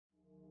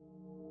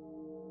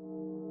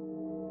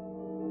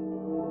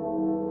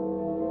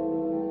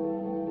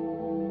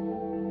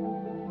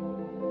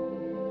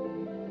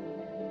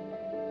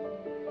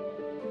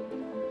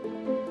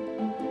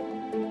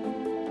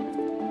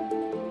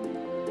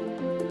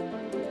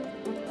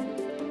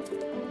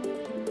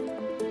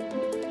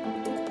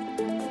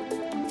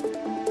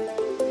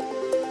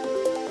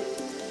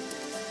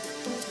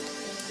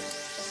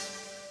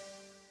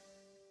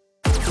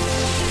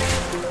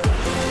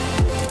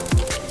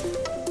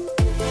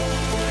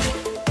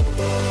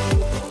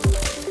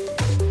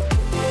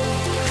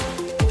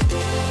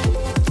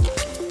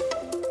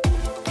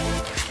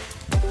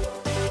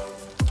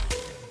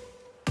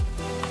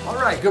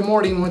Good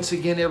morning once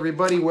again,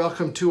 everybody.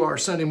 Welcome to our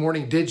Sunday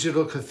morning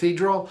digital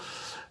cathedral.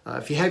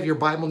 If you have your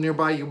Bible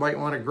nearby, you might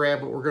want to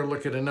grab it. We're going to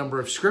look at a number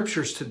of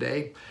scriptures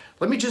today.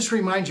 Let me just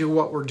remind you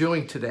what we're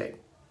doing today.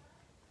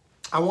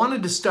 I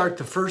wanted to start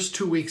the first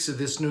 2 weeks of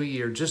this new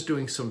year just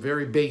doing some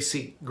very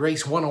basic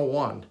Grace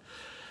 101.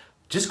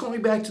 Just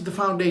going back to the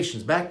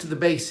foundations, back to the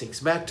basics,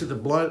 back to the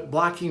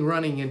blocking,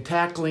 running, and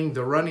tackling,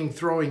 the running,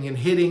 throwing, and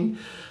hitting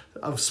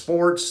of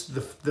sports,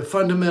 the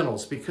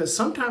fundamentals, because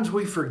sometimes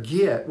we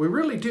forget, we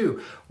really do,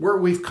 where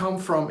we've come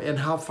from and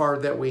how far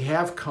that we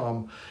have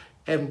come.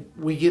 And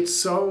we get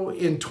so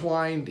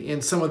entwined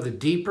in some of the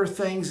deeper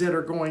things that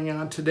are going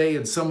on today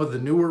and some of the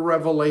newer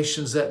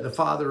revelations that the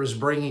Father is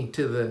bringing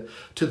to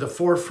the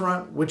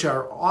forefront, which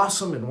are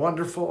awesome and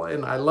wonderful,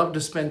 and I love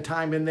to spend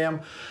time in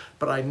them.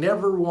 But I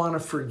never want to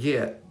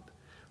forget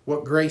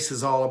what grace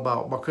is all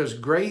about, because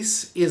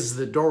grace is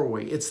the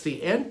doorway. It's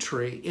the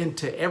entry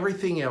into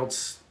everything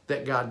else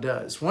that God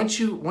does. Once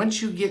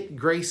you get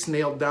grace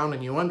nailed down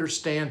and you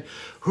understand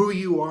who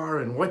you are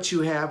and what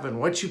you have and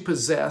what you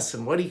possess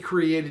and what He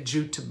created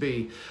you to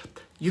be,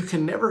 you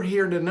can never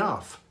hear it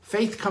enough.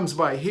 Faith comes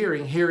by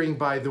hearing, hearing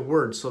by the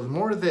word. So the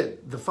more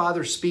that the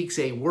Father speaks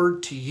a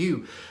word to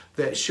you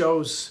that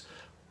shows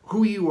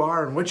who you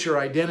are and what your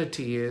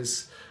identity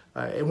is,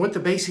 and what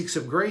the basics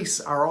of grace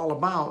are all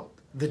about,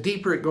 the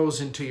deeper it goes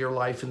into your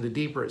life and the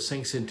deeper it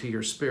sinks into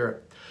your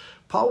spirit.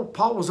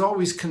 Paul was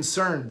always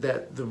concerned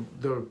that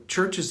the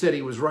churches that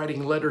he was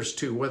writing letters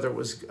to, whether it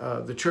was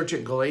the church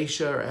at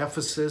Galatia or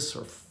Ephesus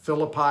or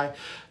Philippi,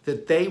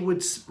 that they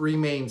would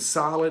remain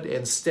solid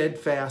and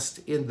steadfast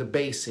in the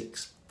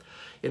basics.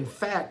 In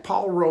fact,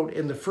 Paul wrote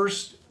in the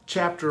first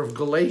chapter of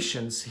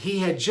Galatians, he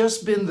had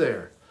just been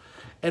there,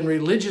 and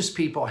religious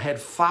people had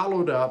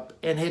followed up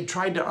and had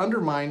tried to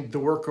undermine the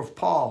work of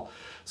Paul.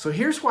 So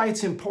here's why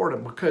it's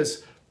important,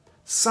 because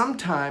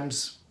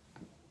sometimes,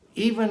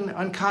 even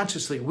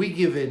unconsciously, we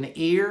give an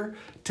ear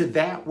to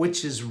that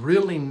which is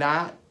really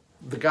not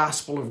the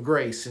gospel of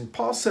grace. And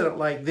Paul said it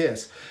like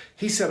this.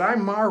 He said, I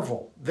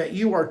marvel that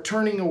you are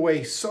turning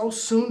away so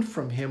soon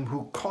from Him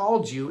who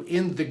called you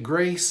in the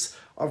grace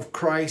of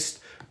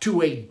Christ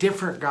to a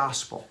different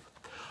gospel.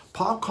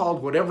 Paul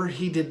called whatever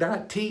he did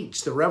not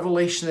teach, the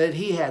revelation that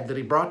he had, that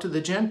he brought to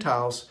the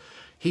Gentiles,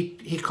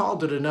 he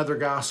called it another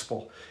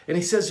gospel. And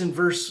he says in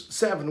verse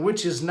 7,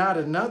 which is not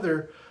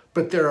another,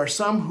 but there are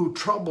some who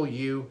trouble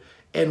you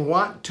and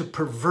want to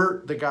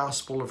pervert the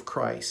gospel of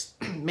Christ.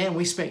 Man,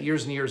 we spent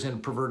years and years in a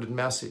perverted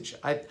message.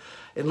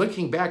 And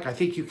looking back, I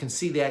think you can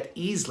see that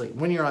easily.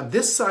 When you're on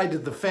this side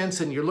of the fence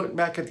and you look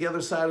back at the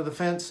other side of the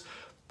fence,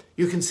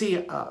 you can see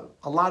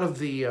a lot of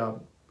the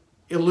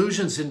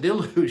illusions and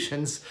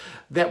delusions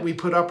that we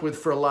put up with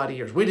for a lot of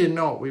years. We didn't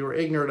know it. We were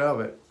ignorant of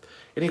it.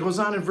 And he goes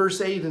on in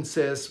verse 8 and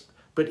says,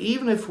 but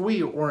even if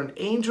we or an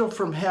angel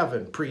from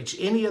heaven preach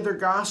any other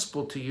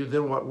gospel to you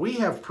than what we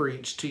have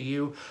preached to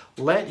you,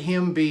 let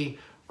him be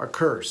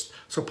accursed.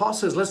 So Paul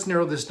says, let's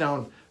narrow this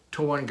down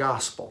to one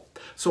gospel.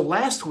 So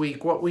last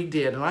week, what we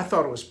did, and I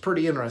thought it was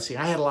pretty interesting,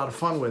 I had a lot of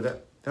fun with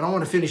it, and I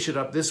want to finish it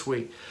up this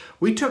week.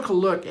 We took a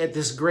look at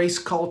this grace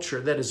culture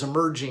that is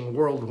emerging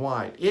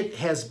worldwide. It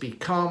has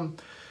become,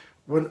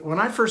 when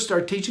I first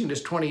started teaching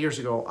this 20 years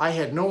ago, I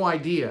had no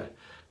idea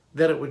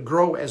that it would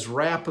grow as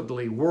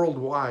rapidly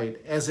worldwide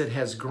as it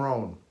has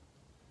grown.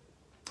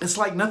 It's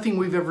like nothing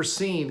we've ever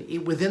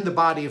seen within the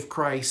body of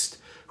Christ,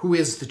 who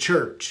is the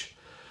church.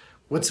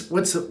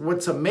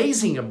 What's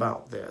amazing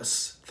about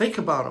this, think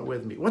about it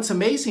with me, what's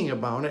amazing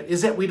about it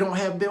is that we don't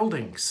have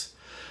buildings.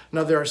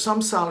 Now, there are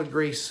some solid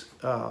grace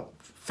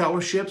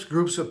fellowships,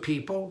 groups of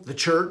people, the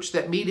church,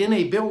 that meet in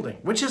a building,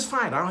 which is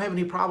fine. I don't have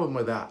any problem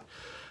with that.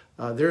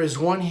 There is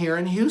one here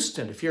in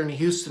Houston. If you're in the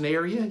Houston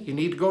area, you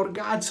need to go to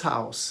God's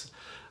House.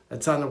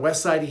 It's on the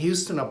west side of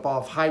Houston, up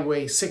off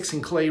Highway 6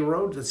 and Clay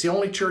Road. It's the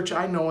only church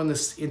I know in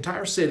this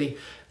entire city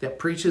that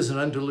preaches an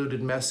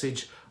undiluted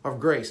message of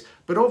grace.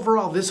 But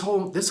overall, this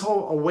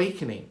whole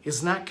awakening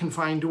is not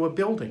confined to a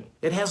building.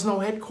 It has no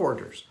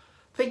headquarters.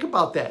 Think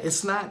about that.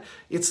 It's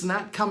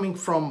not coming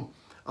from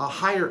a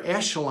higher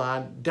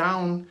echelon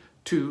down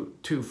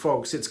to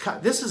folks.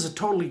 This is a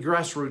totally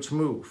grassroots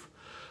move.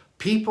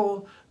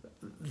 People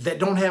that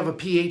don't have a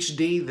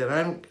PhD, that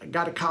haven't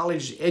got a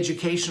college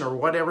education or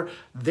whatever,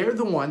 they're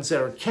the ones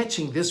that are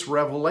catching this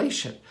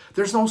revelation.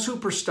 There's no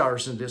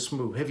superstars in this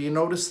move. Have you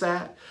noticed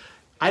that?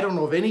 I don't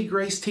know of any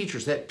grace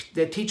teachers that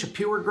teach a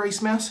pure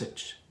grace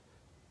message,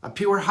 a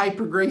pure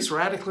hyper grace,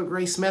 radical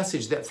grace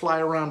message that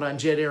fly around on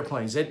jet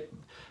airplanes.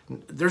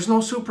 There's no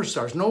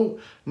superstars.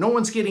 No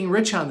one's getting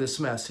rich on this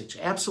message,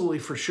 absolutely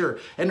for sure.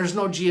 And there's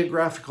no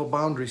geographical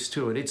boundaries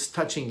to it. It's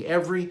touching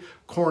every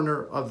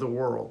corner of the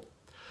world.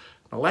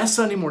 Now, last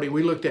Sunday morning,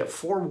 we looked at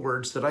 4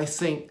 words that I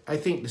think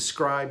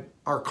describe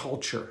our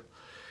culture.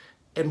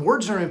 And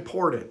words are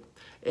important.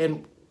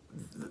 And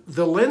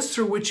the lens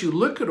through which you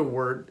look at a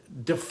word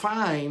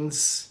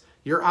defines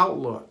your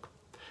outlook.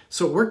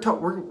 So we're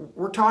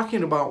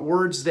talking about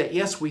words that,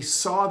 yes, we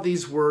saw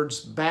these words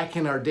back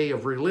in our day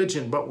of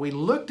religion, but we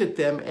looked at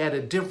them at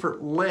a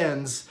different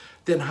lens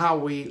than how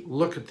we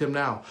look at them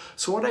now.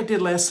 So what I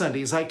did last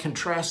Sunday is I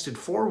contrasted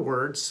 4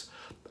 words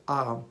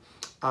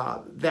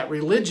that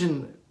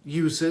religion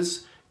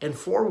uses and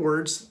 4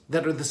 words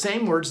that are the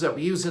same words that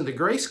we use in the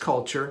grace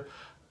culture,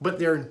 but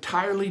they're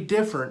entirely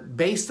different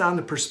based on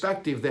the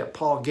perspective that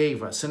Paul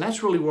gave us. And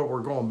that's really what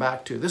we're going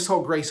back to. This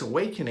whole grace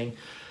awakening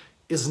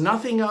is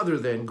nothing other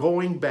than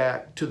going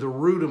back to the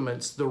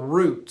rudiments, the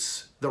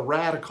roots, the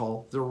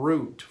radical, the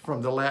root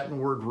from the Latin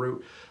word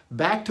root,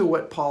 back to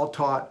what Paul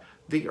taught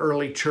the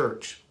early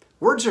church.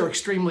 Words are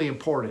extremely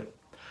important.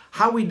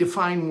 How we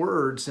define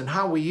words and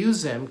how we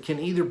use them can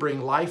either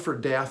bring life or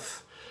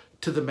death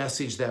to the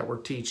message that we're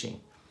teaching.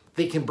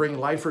 They can bring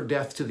life or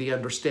death to the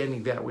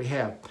understanding that we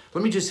have.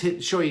 Let me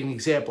just show you an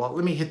example.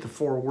 Let me hit the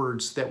 4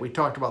 words that we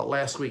talked about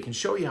last week and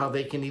show you how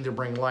they can either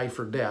bring life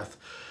or death.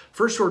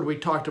 First word we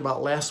talked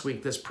about last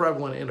week that's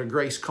prevalent in a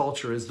grace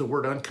culture is the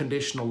word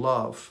unconditional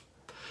love.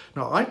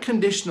 Now,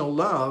 unconditional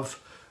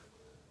love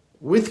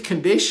with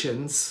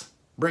conditions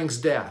brings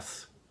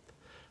death.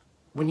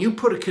 When you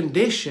put a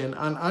condition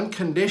on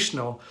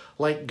unconditional,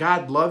 like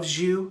God loves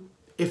you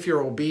if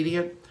you're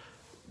obedient,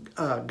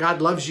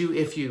 God loves you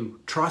if you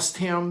trust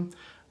Him,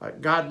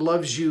 God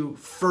loves you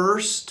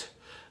first,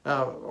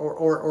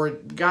 or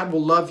God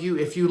will love you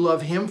if you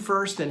love Him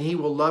first, and He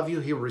will love you,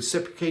 He'll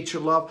reciprocate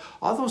your love.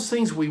 All those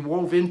things we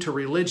wove into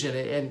religion,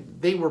 and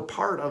they were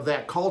part of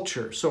that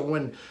culture. So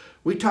when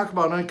we talk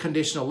about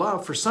unconditional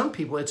love, for some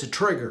people it's a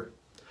trigger,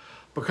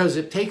 because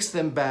it takes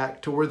them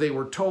back to where they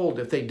were told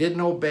if they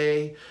didn't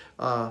obey,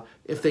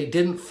 if they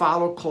didn't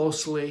follow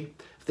closely,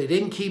 if they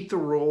didn't keep the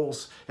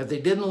rules, if they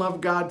didn't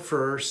love God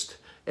first.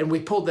 And we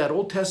pulled that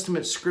Old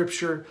Testament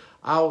scripture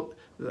out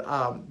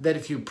that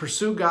if you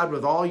pursue God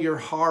with all your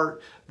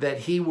heart, that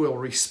He will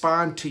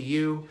respond to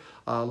you.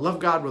 Love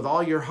God with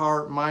all your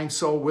heart, mind,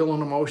 soul, will,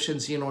 and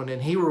emotions, and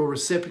then He will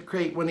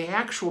reciprocate. When the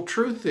actual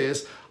truth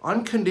is,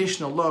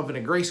 unconditional love in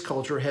a grace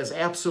culture has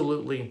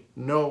absolutely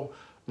no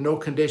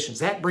conditions.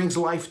 That brings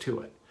life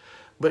to it.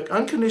 But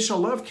unconditional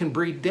love can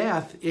breed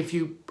death if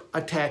you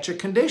attach a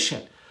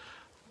condition.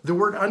 The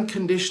word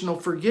unconditional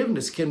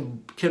forgiveness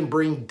can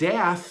bring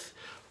death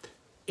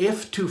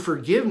if to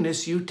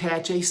forgiveness you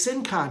attach a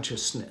sin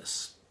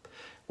consciousness.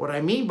 What I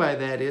mean by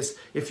that is,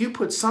 if you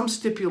put some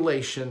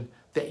stipulation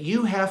that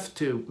you have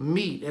to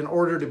meet in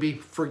order to be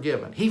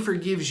forgiven. He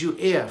forgives you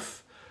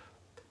if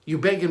you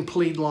beg and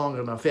plead long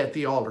enough at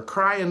the altar,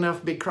 cry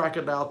enough big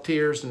crocodile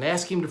tears and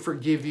ask Him to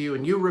forgive you,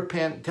 and you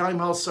repent, tell Him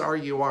how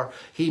sorry you are,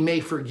 He may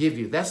forgive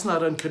you. That's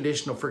not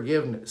unconditional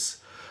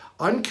forgiveness.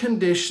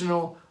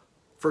 Unconditional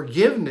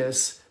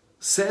forgiveness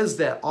says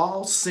that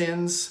all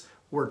sins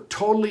were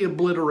totally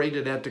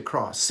obliterated at the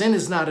cross. Sin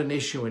is not an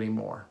issue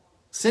anymore.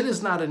 Sin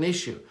is not an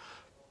issue.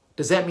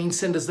 Does that mean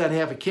sin does not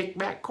have a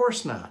kickback? Of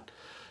course not.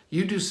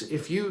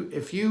 If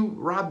you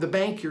rob the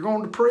bank, you're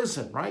going to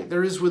prison, right?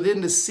 There is within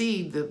the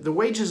seed, the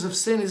wages of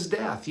sin is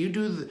death. You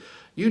do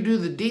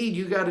the deed,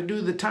 you got to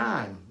do the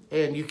time,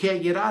 and you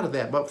can't get out of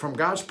that. But from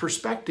God's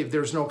perspective,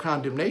 there's no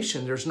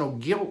condemnation. There's no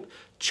guilt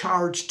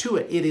charged to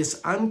it. It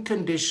is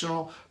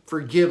unconditional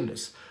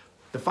forgiveness.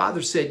 The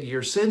Father said,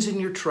 your sins and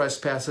your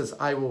trespasses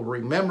I will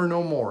remember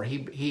no more.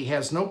 He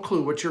has no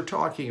clue what you're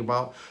talking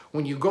about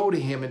when you go to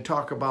Him and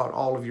talk about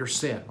all of your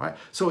sin, right?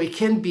 So it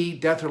can be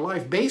death or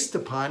life based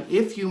upon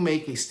if you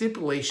make a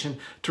stipulation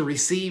to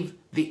receive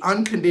the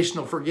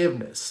unconditional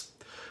forgiveness.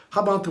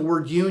 How about the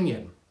word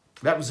union?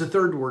 That was the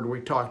 3rd word we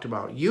talked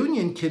about.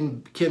 Union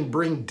can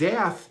bring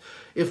death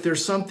if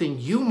there's something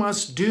you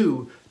must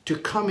do to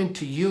come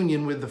into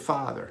union with the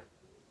Father.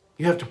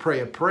 You have to pray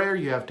a prayer,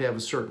 you have to have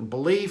a certain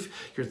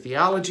belief, your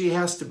theology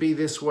has to be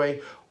this way,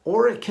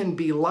 or it can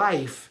be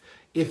life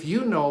if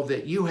you know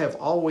that you have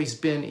always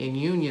been in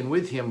union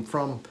with Him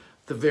from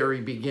the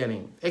very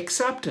beginning.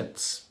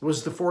 Acceptance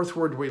was the 4th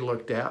word we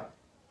looked at.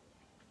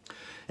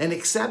 And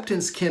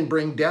acceptance can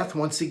bring death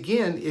once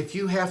again if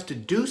you have to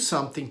do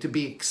something to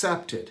be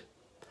accepted.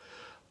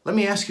 Let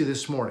me ask you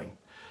this morning,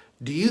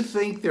 do you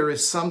think there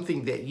is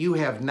something that you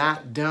have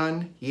not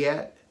done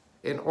yet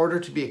in order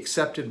to be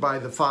accepted by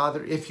the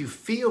Father? If you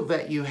feel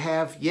that you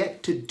have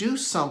yet to do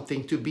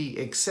something to be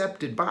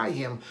accepted by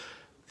Him,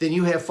 then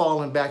you have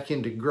fallen back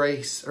into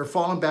grace, or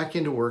fallen back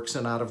into works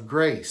and out of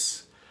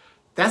grace.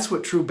 That's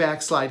what true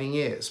backsliding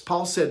is.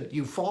 Paul said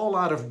you fall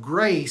out of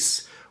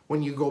grace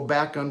when you go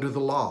back under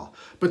the law.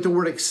 But the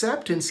word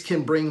acceptance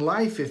can bring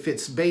life if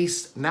it's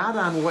based not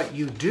on what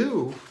you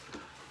do,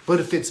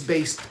 but if it's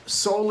based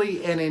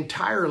solely and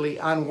entirely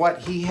on what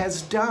He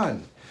has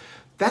done.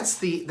 That's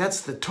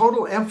the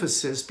total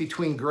emphasis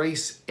between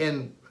grace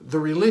and the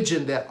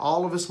religion that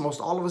most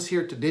all of us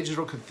here at the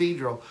Digital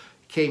Cathedral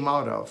came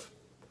out of.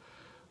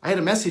 I had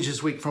a message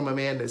this week from a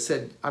man that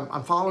said,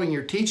 I'm following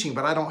your teaching,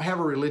 but I don't have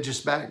a religious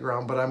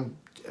background, but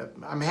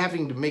I'm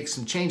having to make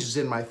some changes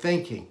in my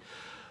thinking.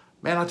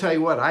 Man, I'll tell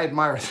you what, I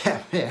admire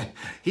that man.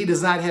 He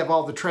does not have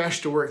all the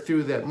trash to work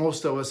through that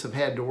most of us have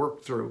had to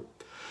work through.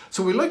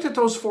 So we looked at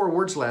those 4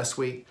 words last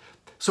week.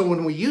 So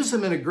when we use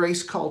them in a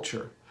grace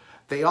culture,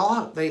 they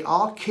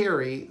all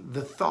carry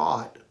the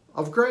thought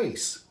of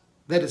grace.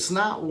 that it's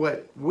not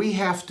what we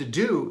have to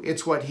do,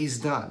 it's what he's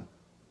done.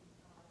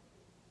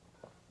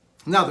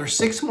 Now, there's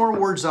 6 more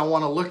words I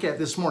want to look at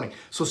this morning.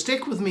 So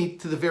stick with me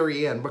to the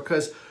very end,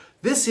 because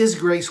this is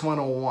Grace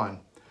 101.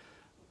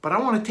 But I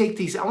want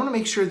to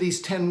make sure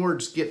these 10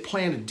 words get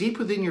planted deep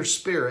within your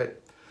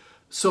spirit,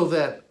 so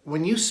that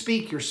when you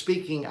speak, you're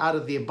speaking out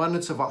of the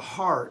abundance of a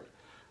heart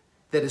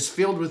that is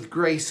filled with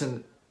grace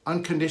and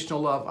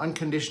unconditional love,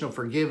 unconditional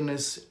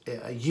forgiveness,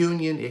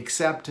 union,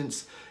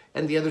 acceptance,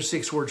 and the other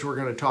 6 words we're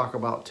going to talk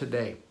about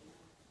today.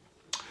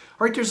 All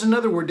right, there's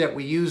another word that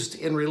we used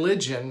in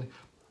religion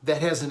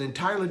that has an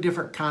entirely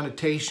different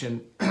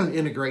connotation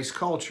in a grace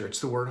culture. It's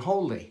the word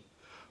holy.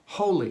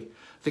 Holy.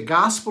 The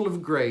gospel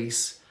of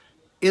grace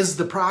is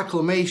the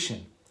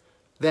proclamation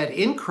that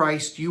in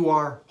Christ you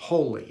are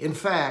holy. In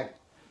fact,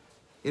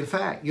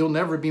 you'll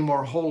never be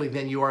more holy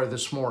than you are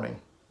this morning.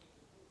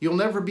 You'll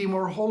never be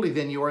more holy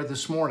than you are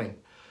this morning.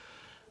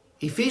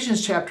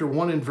 Ephesians chapter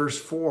 1 and verse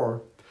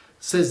 4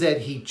 says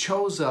that he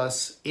chose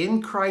us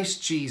in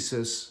Christ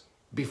Jesus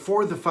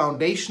before the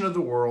foundation of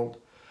the world,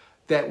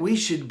 that we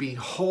should be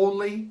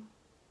holy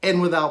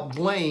and without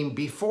blame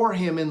before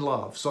him in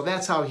love. So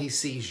that's how he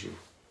sees you.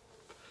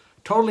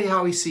 Totally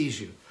how he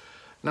sees you.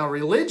 Now,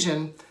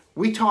 religion,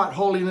 we taught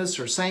holiness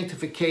or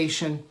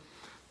sanctification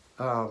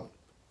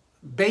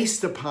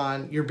based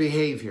upon your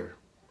behavior.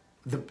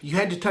 You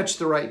had to touch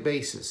the right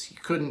bases. You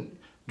couldn't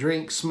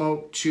drink,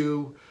 smoke,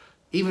 chew,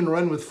 even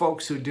run with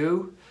folks who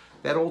do,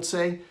 that old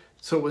saying.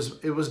 So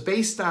it was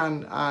based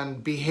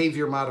on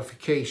behavior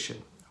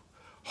modification.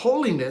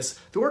 Holiness,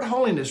 the word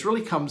holiness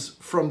really comes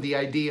from the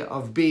idea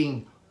of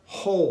being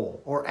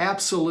whole or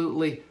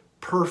absolutely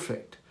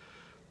perfect.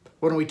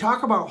 When we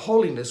talk about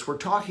holiness, we're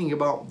talking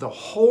about the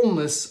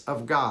wholeness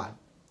of God.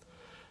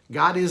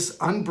 God is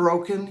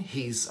unbroken,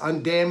 he's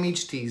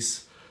undamaged,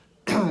 he's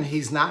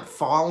not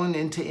fallen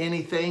into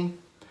anything.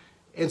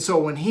 And so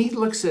when he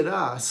looks at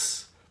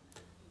us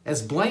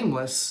as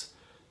blameless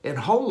and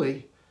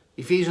holy,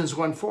 Ephesians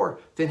 1:4,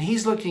 then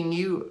he's looking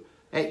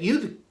at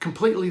you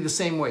completely the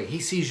same way. He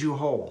sees you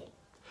whole.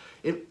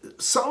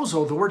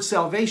 Sozo, the word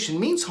salvation,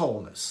 means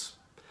wholeness.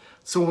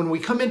 So when we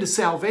come into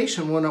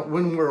salvation,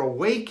 when we're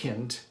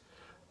awakened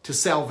to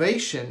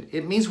salvation,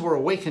 it means we're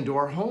awakened to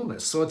our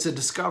wholeness. So it's a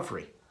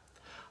discovery.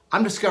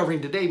 I'm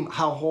discovering today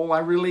how whole I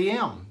really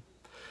am.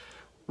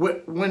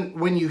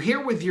 When you hear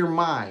with your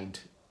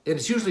mind, and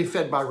it's usually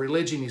fed by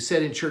religion, you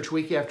sit in church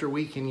week after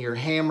week and you're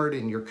hammered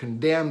and you're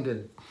condemned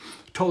and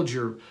told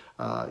you're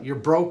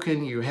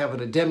broken, you have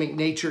an Adamic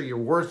nature, you're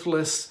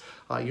worthless,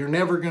 you're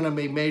never going to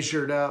be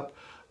measured up.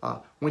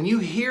 When you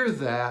hear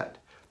that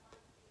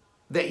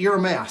you're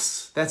a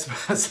mess, that's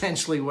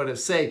essentially what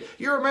it's saying.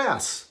 You're a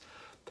mess.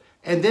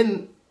 And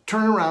then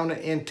turn around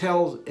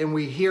and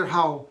we hear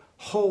how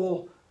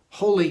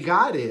holy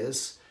God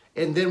is,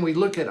 and then we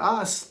look at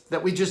us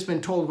that we've just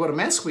been told what a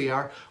mess we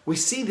are, we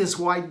see this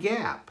wide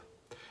gap.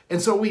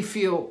 And so we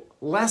feel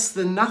less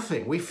than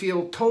nothing. We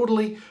feel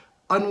totally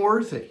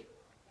unworthy.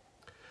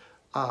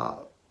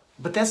 But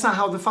that's not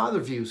how the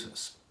Father views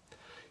us.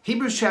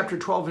 Hebrews chapter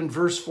 12 and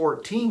verse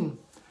 14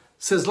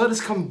 says, let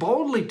us come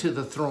boldly to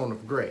the throne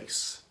of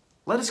grace.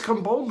 Let us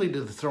come boldly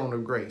to the throne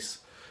of grace.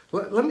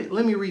 Let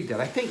me read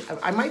that. I think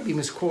I might be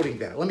misquoting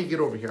that. Let me get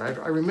over here.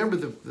 I remember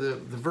the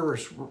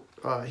verse,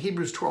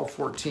 Hebrews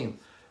 12:14.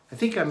 I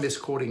think I'm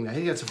misquoting that. I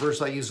think that's a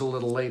verse I use a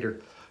little later.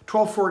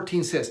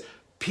 12:14 says,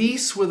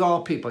 peace with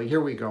all people.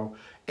 Here we go.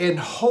 And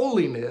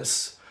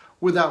holiness,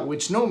 without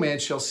which no man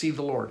shall see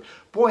the Lord.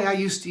 Boy, I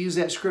used to use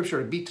that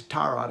scripture to beat the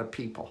tar out of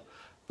people.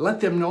 Let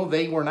them know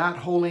they were not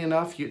holy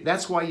enough.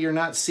 That's why you're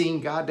not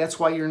seeing God. That's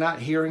why you're not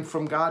hearing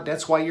from God.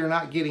 That's why you're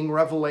not getting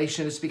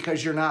revelation. It's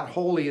because you're not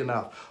holy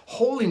enough.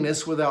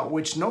 Holiness, without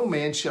which no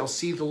man shall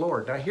see the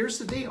Lord. Now, here's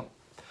the deal.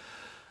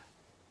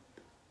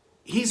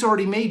 He's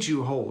already made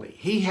you holy.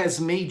 He has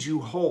made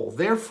you whole.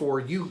 Therefore,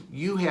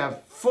 you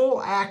have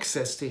full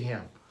access to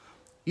him.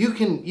 You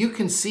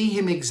can see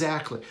him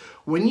exactly.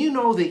 When you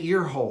know that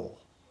you're whole,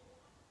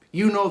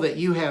 you know that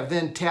you have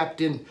then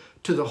tapped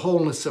into the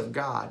wholeness of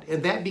God,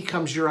 and that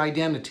becomes your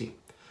identity.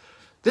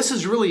 This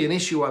is really an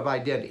issue of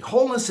identity.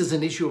 Wholeness is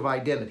an issue of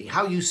identity,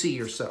 how you see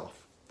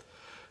yourself.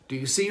 Do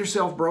you see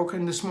yourself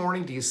broken this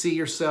morning? Do you see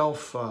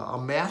yourself a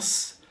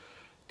mess?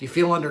 Do you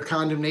feel under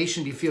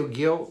condemnation? Do you feel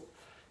guilt?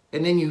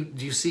 And then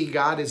do you see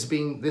God as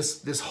being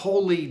this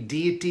holy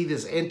deity,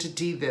 this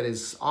entity that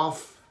is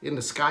off in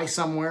the sky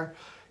somewhere?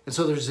 And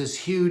so there's this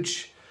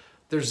huge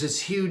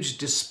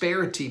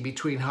disparity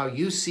between how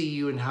you see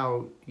you and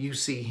how you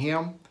see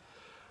him.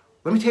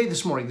 Let me tell you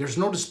this morning, there's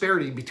no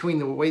disparity between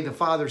the way the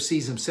Father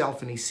sees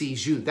himself and he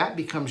sees you. That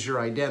becomes your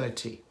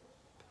identity.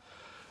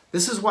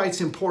 This is why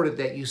it's important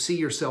that you see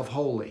yourself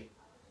holy,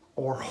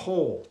 or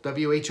whole,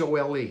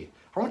 W-H-O-L-E.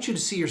 I want you to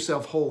see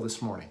yourself whole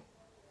this morning.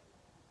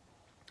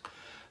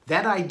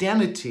 That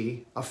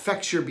identity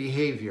affects your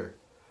behavior.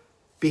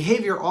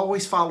 Behavior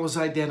always follows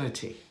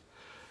identity.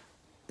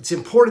 It's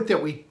important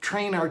that we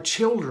train our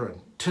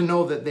children to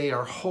know that they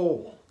are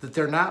whole, that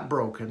they're not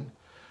broken,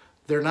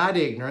 they're not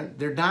ignorant,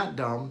 they're not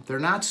dumb, they're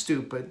not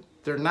stupid,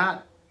 they're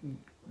not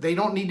they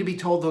don't need to be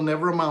told they'll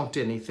never amount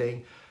to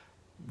anything.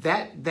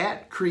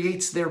 That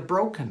creates their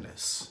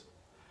brokenness.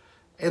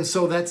 And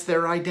so that's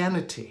their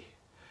identity.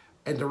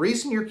 And the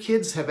reason your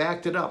kids have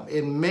acted up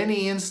in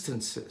many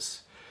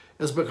instances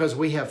is because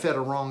we have fed a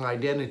wrong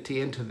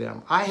identity into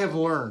them. I have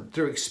learned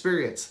through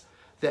experience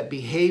that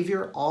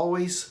behavior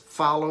always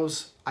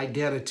follows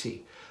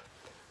identity.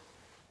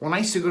 When I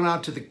used to go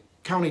down to the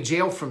county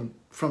jail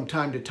from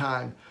time to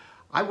time,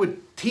 I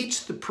would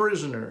teach the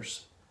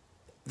prisoners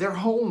their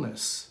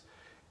wholeness.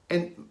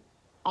 And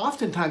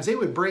oftentimes they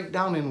would break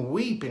down and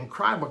weep and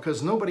cry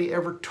because nobody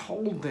ever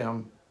told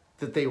them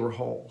that they were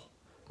whole.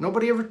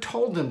 Nobody ever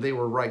told them they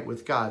were right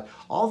with God.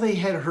 All they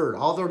had heard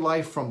all their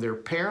life from their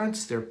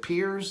parents, their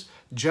peers,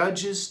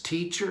 judges,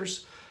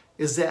 teachers,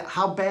 is that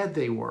how bad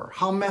they were,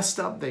 how messed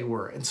up they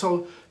were. And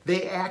so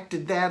they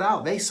acted that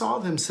out. They saw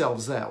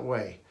themselves that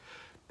way.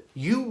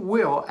 You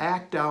will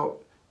act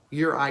out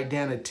your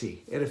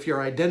identity. And if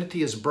your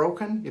identity is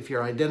broken, if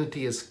your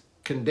identity is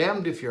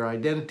condemned, if your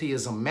identity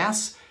is a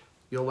mess,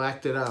 you'll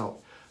act it out.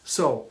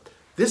 So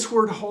this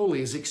word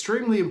holy is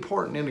extremely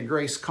important in a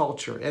grace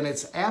culture, and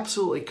it's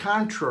absolutely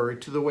contrary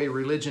to the way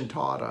religion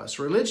taught us.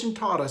 Religion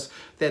taught us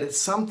that it's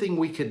something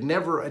we could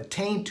never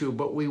attain to,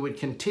 but we would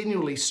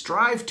continually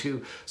strive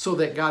to so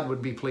that God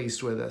would be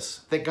pleased with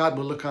us, that God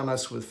would look on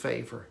us with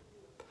favor.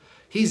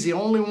 He's the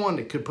only one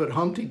that could put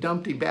Humpty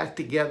Dumpty back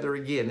together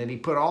again, and he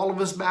put all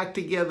of us back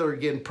together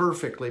again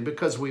perfectly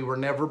because we were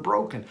never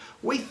broken.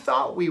 We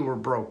thought we were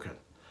broken.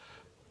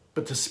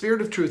 But the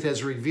Spirit of truth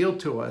has revealed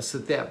to us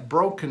that that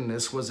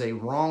brokenness was a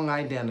wrong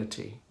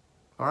identity.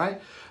 All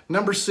right?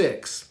 Number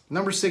six.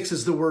 Number six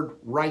is the word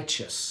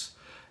righteous.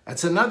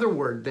 That's another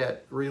word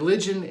that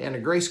religion and a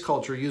grace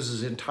culture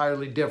uses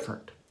entirely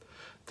different.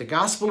 The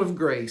gospel of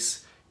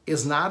grace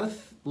is not a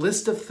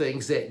list of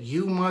things that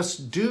you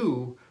must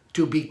do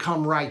to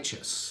become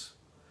righteous.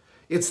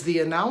 It's the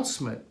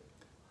announcement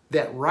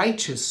that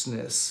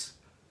righteousness,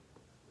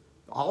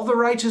 all the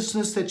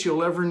righteousness that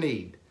you'll ever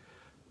need,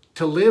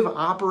 to live,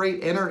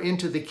 operate, enter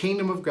into the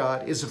kingdom of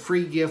God is a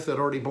free gift that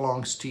already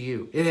belongs to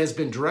you. It has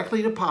been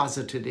directly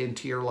deposited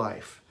into your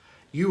life.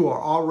 You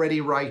are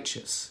already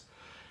righteous,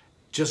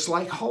 just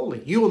like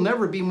holy. You will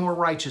never be more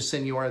righteous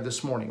than you are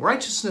this morning.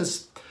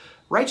 Righteousness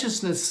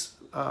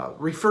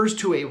refers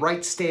to a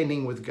right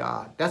standing with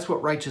God. That's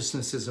what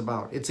righteousness is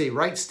about. It's a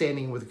right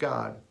standing with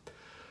God.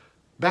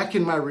 Back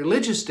in my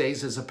religious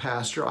days as a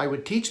pastor, I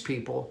would teach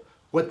people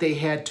what they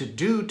had to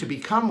do to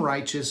become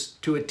righteous,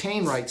 to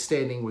attain right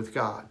standing with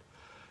God.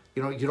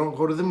 You know, you don't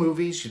go to the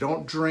movies, you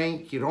don't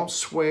drink, you don't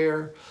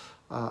swear.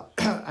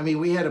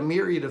 We had a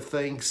myriad of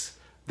things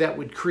that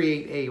would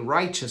create a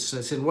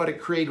righteousness, and what it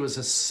created was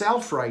a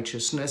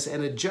self-righteousness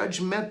and a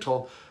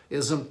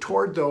judgmentalism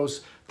toward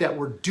those that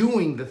were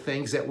doing the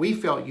things that we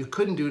felt you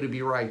couldn't do to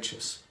be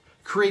righteous.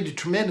 Created a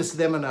tremendous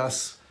them and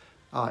us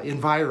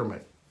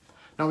environment.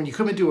 Now, when you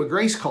come into a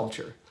grace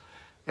culture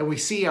and we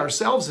see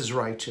ourselves as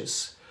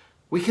righteous,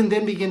 we can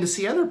then begin to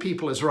see other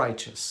people as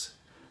righteous.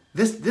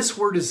 This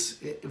word is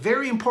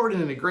very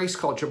important in a grace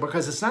culture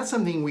because it's not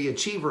something we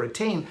achieve or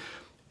attain.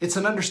 It's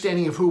an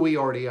understanding of who we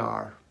already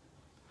are.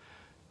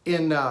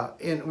 In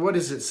what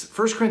is it?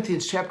 1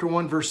 Corinthians chapter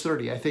 1, verse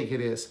 30, I think it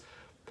is,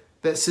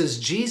 that says,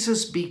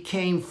 Jesus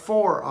became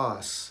for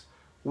us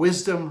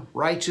wisdom,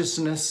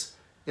 righteousness,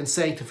 and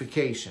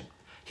sanctification.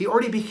 He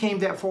already became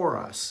that for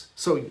us.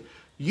 So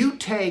you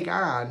tag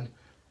on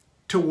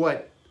to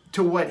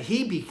what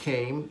he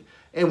became.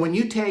 And when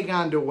you tag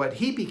on to what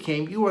he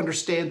became, you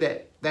understand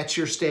that that's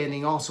your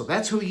standing also.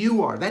 That's who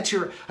you are.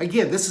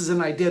 Again, this is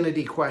an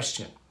identity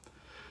question.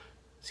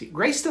 See,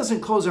 grace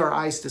doesn't close our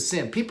eyes to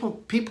sin.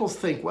 People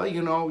think, well,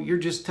 you're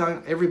just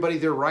telling everybody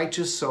they're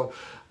righteous, so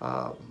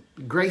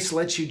grace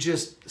lets you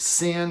just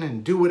sin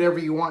and do whatever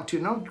you want to.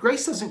 No,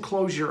 grace doesn't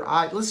close your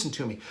eyes. Listen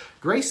to me.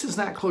 Grace does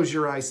not close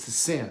your eyes to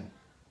sin.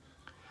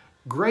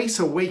 Grace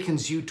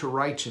awakens you to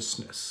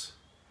righteousness.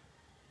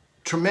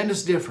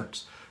 Tremendous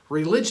difference.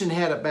 Religion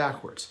had it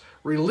backwards.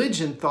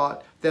 Religion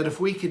thought that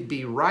if we could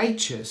be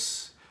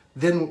righteous,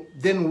 then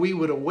we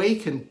would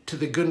awaken to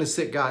the goodness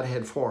that God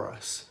had for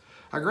us.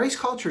 A grace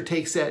culture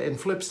takes that and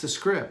flips the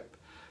script.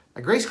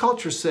 A grace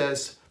culture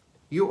says,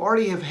 you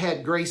already have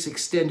had grace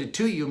extended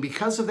to you, and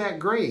because of that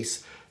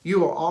grace,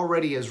 you are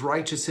already as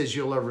righteous as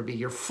you'll ever be.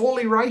 You're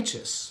fully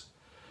righteous.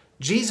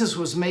 Jesus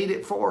was made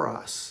it for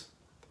us.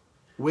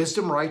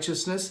 Wisdom,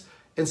 righteousness,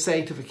 and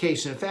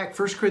sanctification. In fact,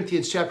 1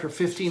 Corinthians chapter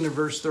 15 and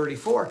verse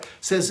 34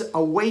 says,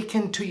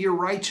 awaken to your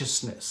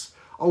righteousness.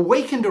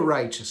 Awaken to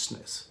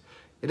righteousness.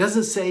 It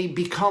doesn't say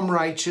become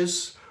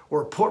righteous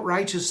or put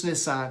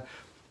righteousness on.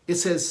 It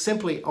says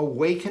simply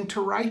awaken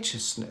to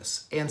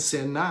righteousness and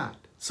sin not.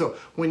 So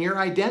when your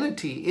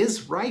identity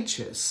is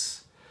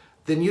righteous,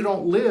 then you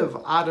don't live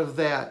out of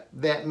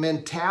that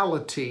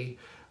mentality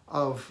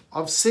of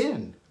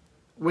sin,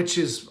 which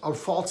is a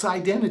false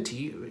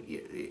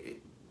identity.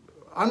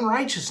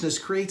 Unrighteousness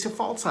creates a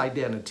false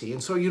identity,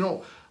 and so you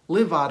don't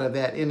live out of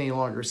that any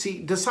longer.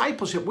 See,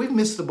 discipleship, we've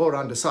missed the boat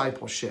on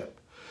discipleship.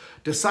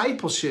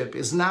 Discipleship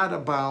is not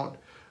about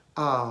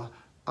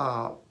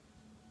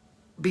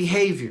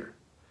behavior.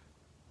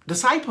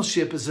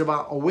 Discipleship is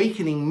about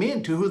awakening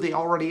men to who they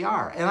already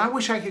are. And I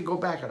wish I could go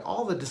back at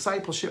all the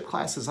discipleship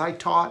classes I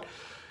taught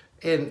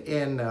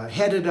and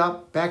headed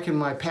up back in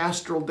my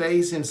pastoral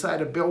days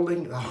inside a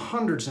building, the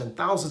hundreds and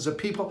thousands of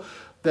people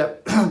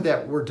that,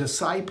 that were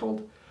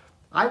discipled.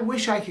 I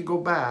wish I could go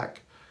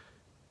back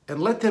and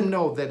let them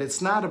know that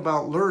it's not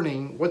about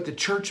learning what the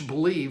church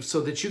believes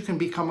so that you can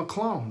become a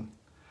clone.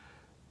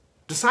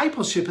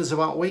 Discipleship is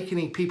about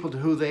awakening people to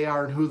who they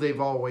are and who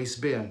they've always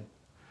been.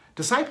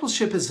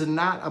 Discipleship is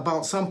not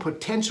about some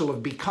potential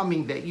of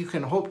becoming that you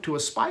can hope to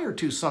aspire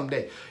to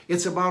someday.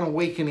 It's about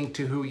awakening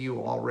to who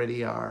you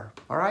already are.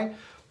 All right?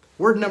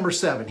 Word number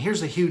 7.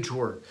 Here's a huge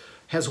word.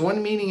 Has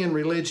one meaning in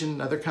religion,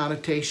 another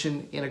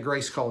connotation in a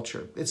grace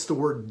culture. It's the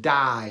word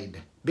died.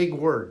 Big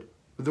word.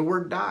 The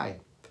word died.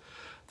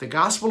 The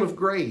gospel of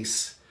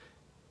grace,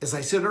 as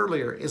I said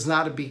earlier, is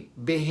not a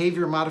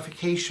behavior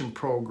modification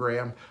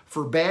program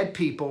for bad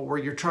people where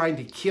you're trying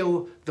to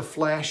kill the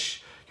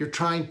flesh, you're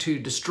trying to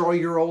destroy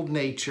your old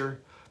nature.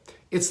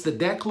 It's the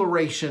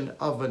declaration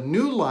of a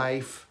new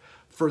life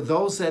for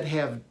those that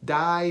have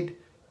died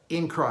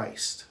in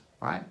Christ,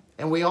 right?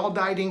 And we all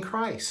died in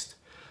Christ.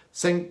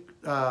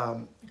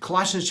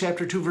 Colossians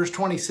chapter 2, verse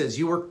 20 says,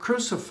 you were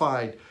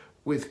crucified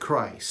with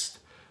Christ.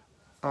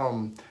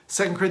 2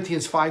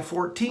 Corinthians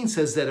 5:14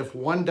 says that if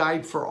one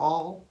died for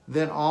all,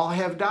 then all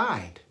have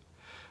died.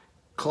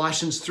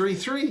 Colossians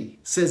 3:3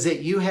 says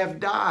that you have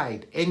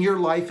died and your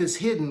life is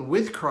hidden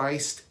with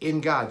Christ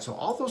in God. So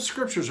all those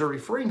scriptures are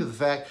referring to the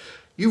fact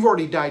you've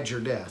already died your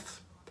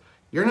death.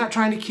 You're not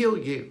trying to kill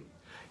you.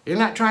 You're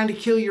not trying to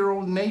kill your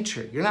old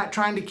nature. You're not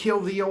trying to kill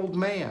the old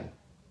man.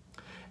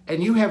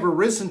 And you have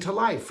arisen to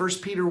life.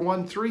 1 Peter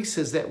 1:3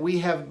 says that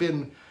we have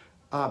been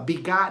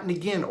begotten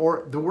again,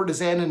 or the word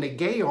is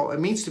ananageo. It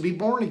means to be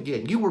born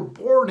again. You were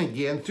born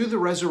again through the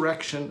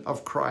resurrection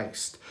of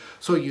Christ.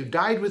 So you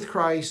died with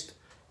Christ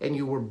and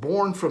you were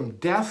born from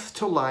death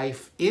to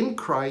life in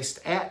Christ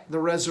at the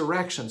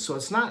resurrection. So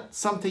it's not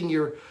something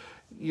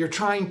you're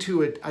trying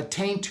to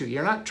attain to.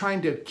 You're not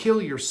trying to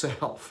kill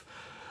yourself.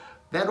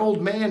 That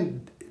old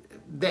man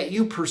that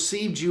you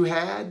perceived you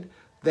had,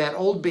 that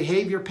old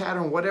behavior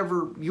pattern,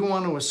 whatever you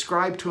want to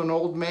ascribe to an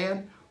old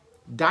man,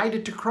 died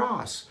at the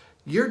cross.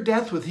 Your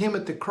death with him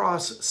at the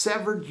cross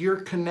severed your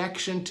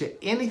connection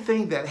to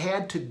anything that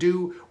had to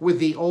do with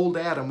the old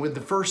Adam, with the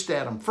first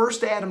Adam.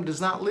 First Adam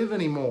does not live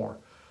anymore.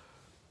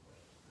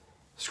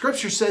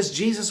 Scripture says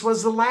Jesus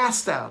was the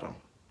last Adam.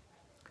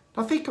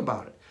 Now think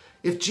about it.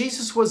 If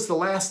Jesus was the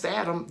last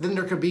Adam, then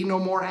there could be no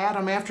more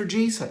Adam after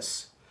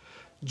Jesus.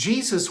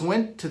 Jesus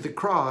went to the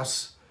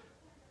cross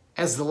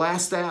as the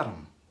last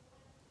Adam.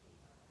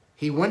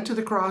 He went to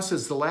the cross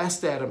as the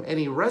last Adam, and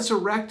he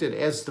resurrected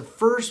as the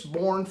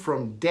firstborn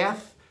from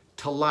death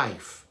to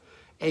life.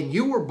 And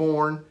you were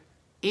born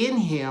in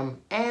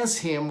him, as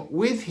him,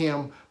 with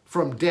him,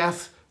 from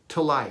death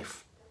to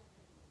life.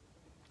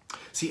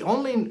 See,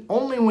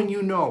 only when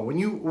you know,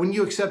 when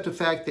you accept the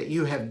fact that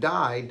you have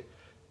died,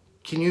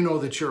 can you know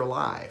that you're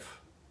alive.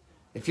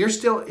 If you're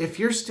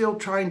still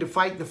trying to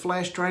fight the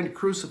flesh, trying to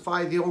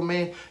crucify the old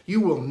man,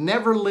 you will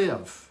never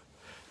live.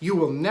 You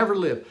will never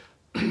live.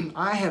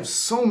 I have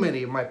so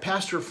many of my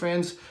pastor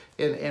friends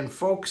and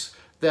folks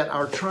that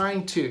are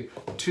trying to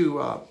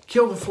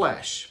kill the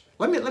flesh.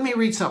 Let me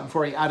read something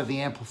for you out of the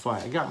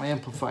Amplified. I got my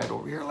Amplified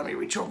over here. Let me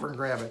reach over and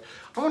grab it.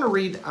 I want to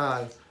read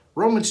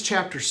Romans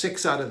chapter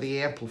 6 out of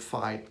the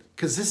Amplified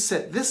because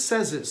this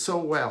says it so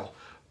well.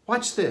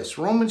 Watch this,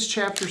 Romans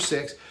chapter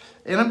 6.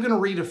 And I'm going to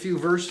read a few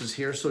verses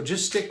here, so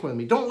just stick with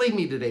me. Don't leave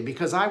me today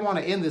because I want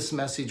to end this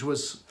message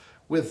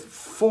with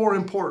 4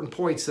 important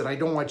points that I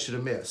don't want you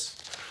to miss.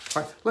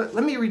 All right,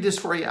 let me read this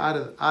for you out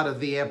of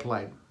the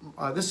Amplified.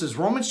 This is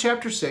Romans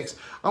chapter 6.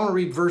 I want to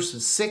read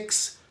verses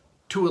 6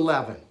 to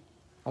 11.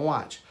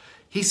 Watch.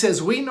 He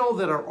says, we know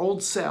that our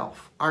old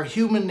self, our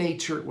human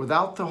nature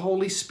without the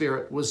Holy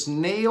Spirit, was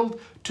nailed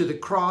to the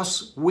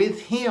cross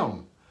with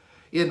him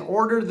in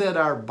order that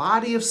our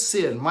body of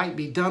sin might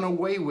be done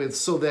away with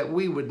so that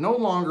we would no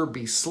longer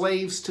be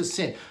slaves to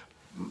sin.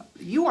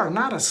 You are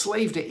not a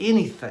slave to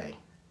anything.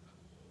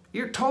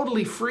 You're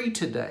totally free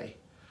today.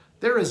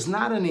 There is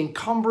not an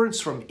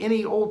encumbrance from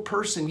any old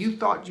person you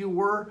thought you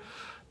were.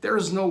 There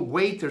is no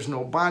weight. There's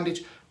no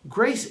bondage.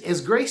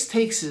 As grace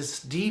takes us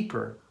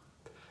deeper,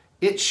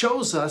 it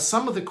shows us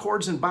some of the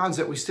cords and bonds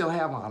that we still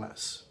have on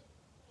us.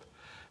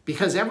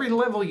 Because every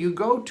level you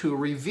go to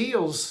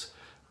reveals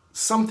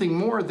something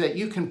more that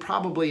you can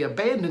probably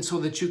abandon so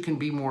that you can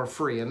be more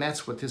free. And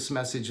that's what this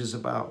message is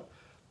about.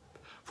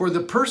 For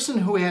the person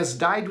who has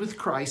died with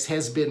Christ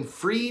has been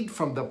freed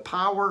from the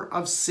power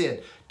of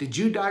sin. Did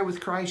you die with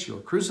Christ? You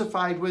were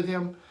crucified with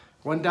him.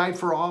 One died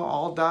for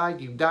all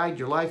died. You died.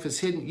 Your life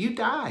is hidden. You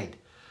died.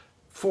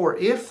 For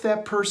if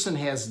that person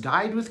has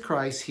died with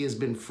Christ, he has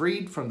been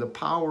freed from the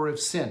power of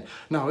sin.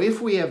 Now,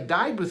 if we have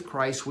died with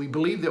Christ, we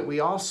believe that we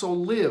also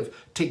live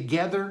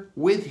together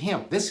with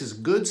him. This is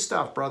good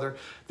stuff, brother.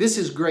 This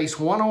is Grace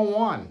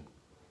 101.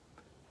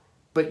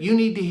 But you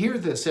need to hear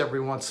this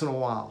every once in a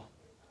while.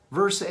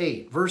 Verse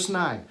 8, verse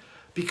 9.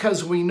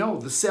 Because we know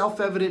the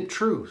self-evident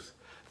truth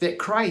that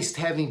Christ,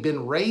 having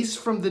been raised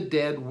from the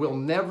dead, will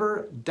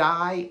never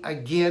die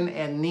again,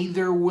 and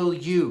neither will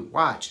you.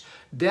 Watch.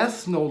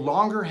 Death no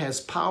longer has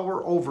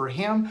power over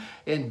him,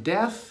 and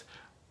death,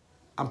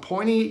 I'm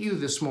pointing at you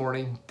this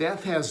morning,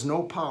 death has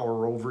no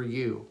power over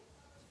you.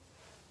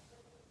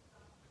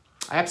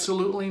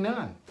 Absolutely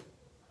none.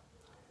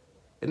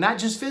 And not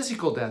just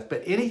physical death,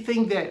 but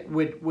anything that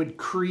would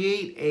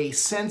create a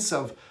sense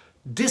of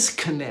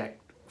disconnect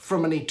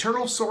from an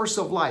eternal source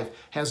of life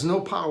has no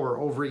power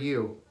over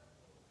you.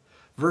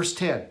 Verse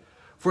 10,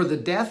 for the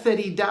death that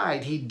he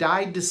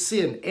died to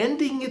sin,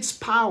 ending its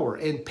power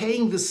and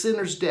paying the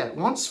sinner's debt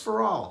once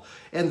for all.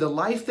 And the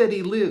life that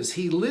he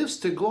lives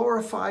to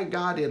glorify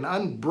God in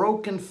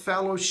unbroken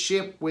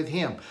fellowship with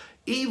him.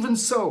 Even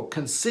so,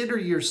 consider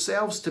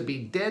yourselves to be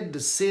dead to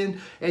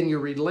sin and your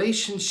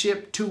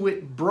relationship to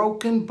it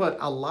broken, but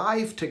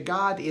alive to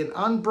God in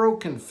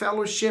unbroken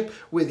fellowship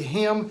with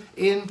him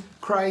in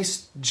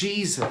Christ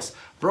Jesus.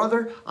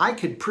 Brother, I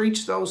could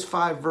preach those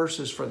 5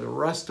 verses for the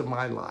rest of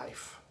my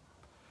life.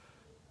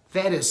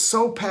 That is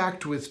so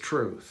packed with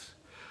truth.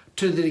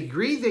 To the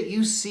degree that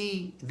you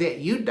see that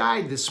you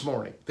died this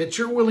morning, that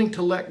you're willing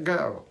to let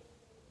go,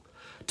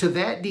 to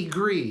that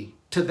degree,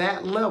 to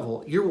that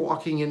level, you're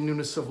walking in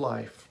newness of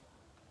life.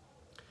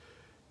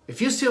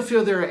 If you still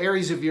feel there are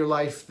areas of your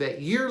life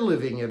that you're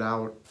living it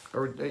out,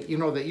 or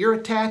that you're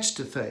attached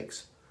to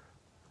things,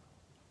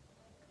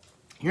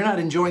 you're not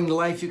enjoying the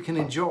life you can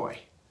enjoy.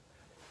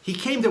 He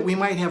came that we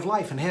might have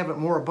life and have it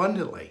more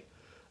abundantly.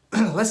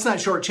 Let's not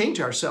shortchange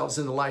ourselves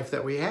in the life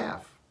that we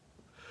have.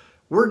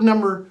 Word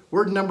number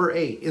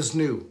 8 is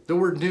new. The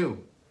word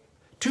new.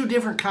 2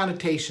 different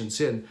connotations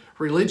in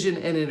religion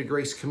and in a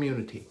grace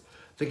community.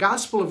 The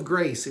gospel of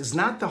grace is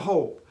not the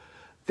hope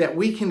that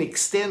we can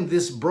extend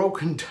this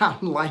broken down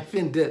life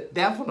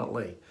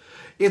indefinitely.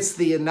 It's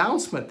the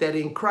announcement that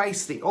in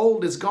Christ the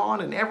old is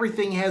gone and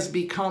everything has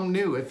become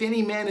new. If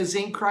any man is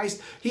in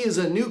Christ, he is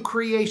a new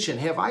creation.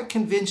 Have I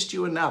convinced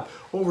you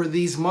enough over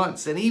these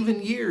months and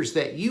even years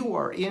that you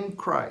are in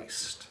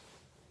Christ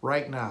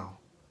right now?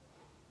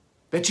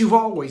 That you've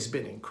always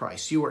been in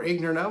Christ. You were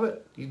ignorant of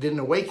it. You didn't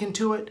awaken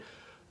to it.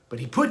 But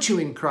he put you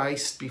in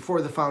Christ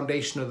before the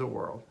foundation of the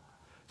world.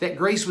 That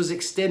grace was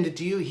extended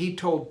to you. He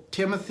told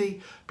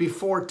Timothy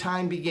before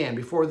time began,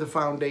 before the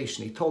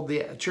foundation. He told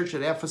the church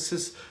at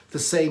Ephesus the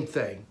same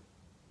thing.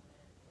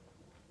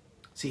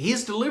 See,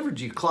 he's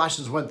delivered you,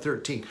 Colossians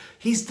 1:13.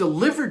 He's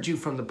delivered you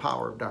from the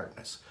power of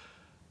darkness.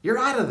 You're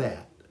out of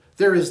that.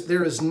 There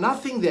is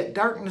nothing that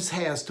darkness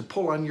has to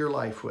pull on your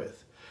life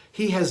with.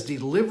 He has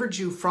delivered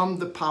you from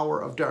the power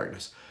of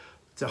darkness.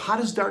 So how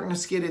does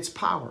darkness get its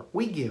power?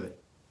 We give it.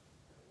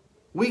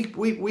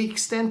 We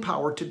extend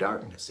power to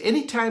darkness.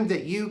 Anytime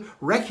that you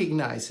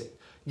recognize it,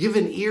 give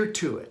an ear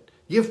to it,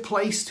 give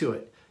place to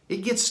it,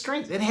 it gets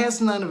strength. It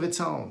has none of its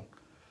own.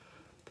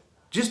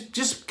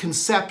 Just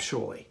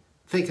conceptually,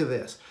 think of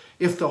this.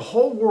 If the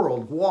whole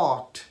world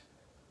walked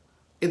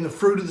in the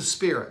fruit of the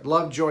Spirit,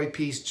 love, joy,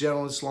 peace,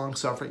 gentleness,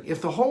 long-suffering, if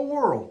the whole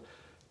world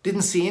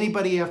didn't see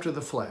anybody after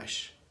the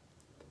flesh,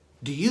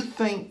 do you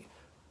think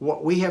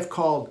what we have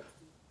called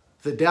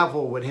the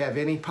devil would have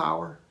any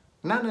power?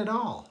 None at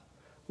all.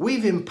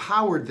 We've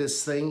empowered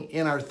this thing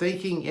in our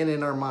thinking and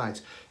in our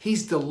minds.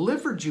 He's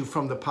delivered you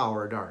from the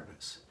power of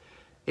darkness.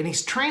 And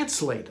he's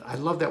translated. I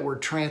love that word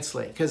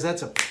translate because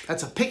that's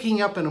a picking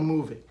up and a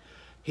moving.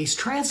 He's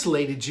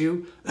translated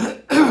you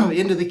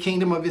into the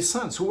kingdom of his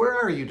son. So where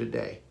are you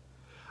today?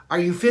 Are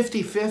you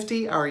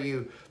 50-50? Are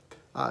you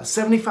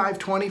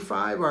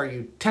 75-25? Are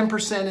you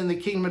 10% in the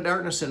kingdom of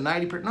darkness and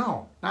 90%?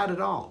 No, not at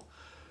all.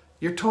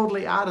 You're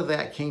totally out of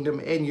that kingdom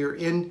and you're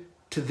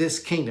into this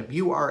kingdom.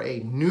 You are a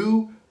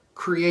new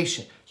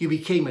creation. You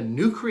became a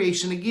new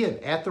creation again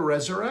at the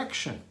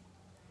resurrection.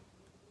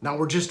 Now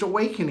we're just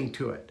awakening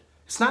to it.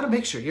 It's not a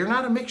mixture. You're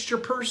not a mixture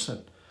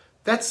person.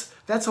 That's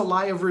a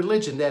lie of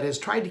religion that has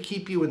tried to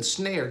keep you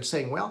ensnared,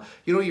 saying, well,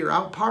 you're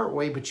out part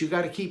way, but you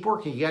got to keep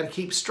working. You got to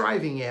keep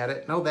striving at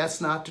it. No,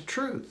 that's not the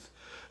truth.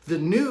 The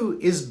new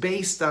is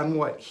based on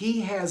what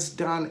he has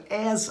done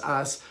as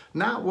us,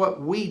 not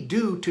what we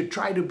do to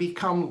try to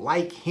become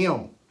like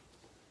him.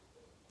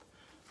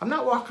 I'm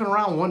not walking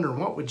around wondering,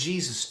 what would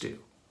Jesus do?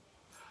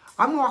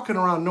 I'm walking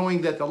around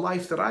knowing that the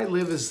life that I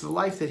live is the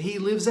life that he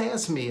lives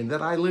as me and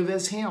that I live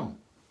as him.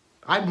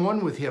 I'm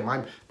one with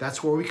him.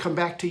 That's where we come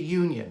back to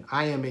union.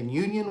 I am in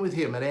union with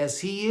him. And as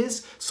he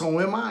is, so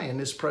am I in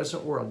this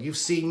present world. You've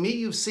seen me,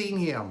 you've seen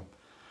him.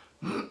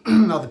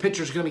 Now the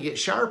picture's going to get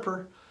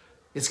sharper.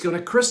 It's going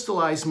to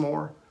crystallize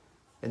more.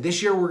 And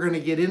this year we're going to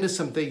get into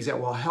some things that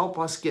will help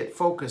us get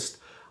focused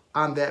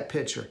on that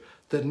picture.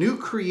 The new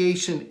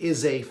creation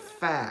is a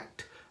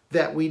fact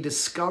that we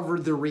discover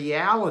the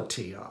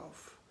reality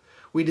of.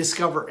 We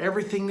discover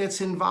everything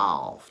that's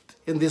involved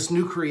in this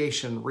new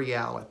creation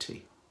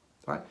reality.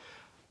 Right?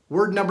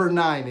 Word number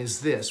 9 is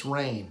this,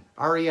 reign.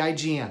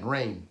 R-E-I-G-N,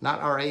 reign.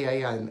 Not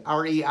R-A-I-N,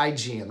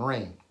 R-E-I-G-N,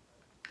 reign.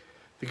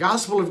 The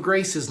gospel of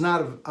grace is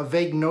not a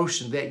vague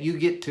notion that you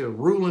get to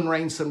rule and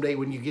reign someday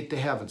when you get to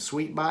heaven,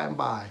 sweet by and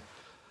by.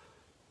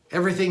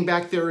 Everything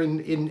back there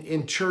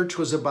in church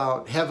was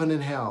about heaven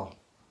and hell.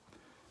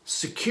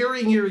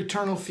 Securing your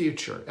eternal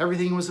future.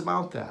 Everything was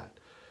about that.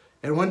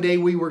 And one day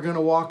we were going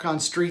to walk on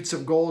streets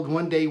of gold.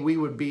 One day we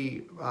would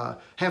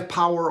have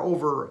power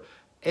over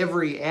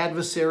every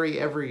adversary,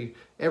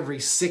 every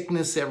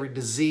sickness, every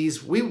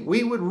disease.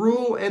 We would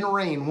rule and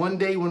reign one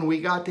day when we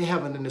got to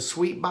heaven in the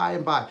sweet by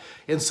and by.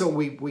 And so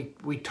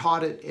we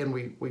taught it and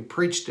we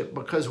preached it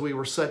because we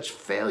were such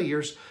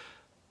failures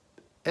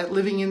at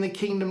living in the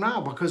kingdom now,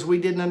 because we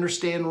didn't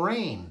understand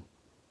reign.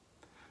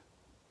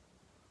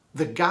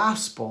 The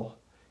gospel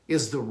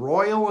is the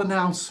royal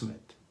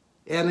announcement,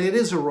 and it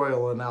is a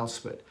royal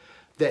announcement,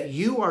 that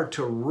you are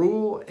to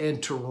rule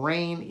and to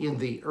reign in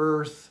the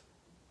earth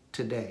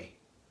today,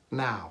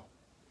 now.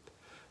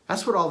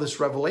 That's what all this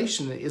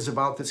revelation is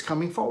about that's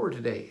coming forward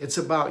today. It's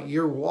about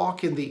your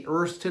walk in the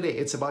earth today.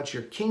 It's about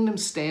your kingdom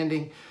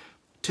standing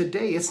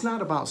today. It's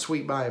not about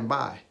sweet by and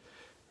by.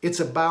 It's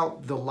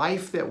about the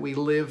life that we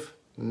live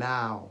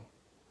now.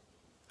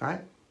 All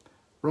right?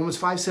 Romans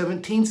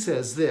 5:17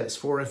 says this,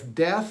 for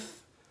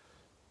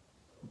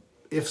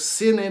if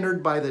sin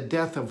entered by the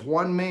death of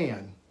one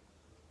man,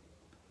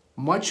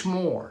 much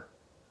more,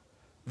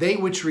 they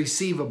which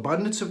receive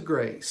abundance of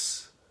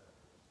grace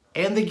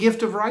and the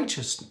gift of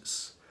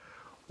righteousness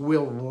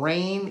will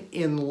reign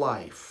in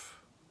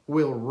life.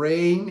 Will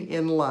reign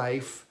in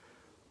life.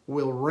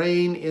 Will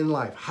reign in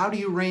life. How do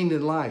you reign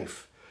in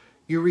life?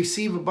 You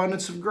receive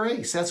abundance of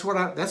grace. That's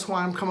why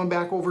I'm coming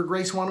back over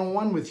Grace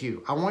 101 with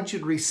you. I want you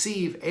to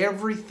receive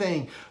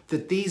everything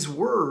that these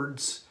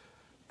words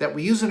that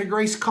we use in a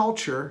grace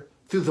culture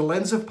through the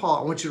lens of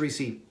Paul. I want you to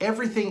receive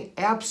everything,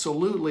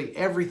 absolutely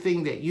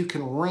everything that you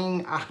can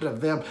wring out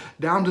of them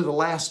down to the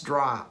last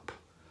drop.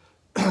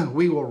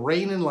 We will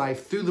reign in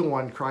life through the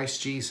one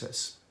Christ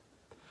Jesus.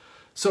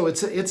 So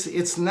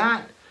it's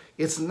not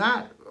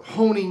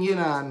honing in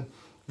on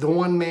the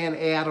one man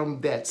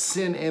Adam that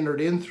sin entered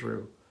in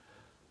through.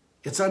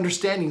 It's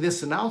understanding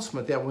this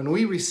announcement that when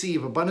we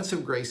receive abundance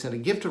of grace and a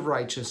gift of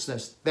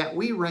righteousness, that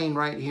we reign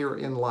right here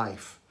in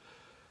life.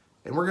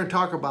 And we're going to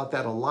talk about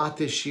that a lot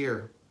this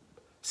year.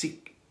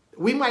 See,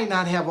 we might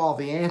not have all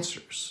the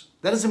answers.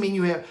 That doesn't mean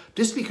you have,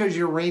 just because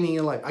you're reigning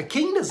in life. A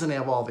king doesn't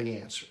have all the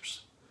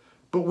answers.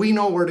 But we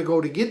know where to go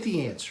to get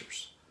the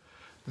answers.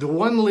 The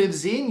one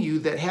lives in you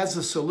that has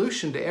a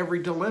solution to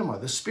every dilemma.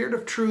 The Spirit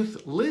of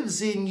truth lives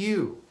in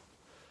you.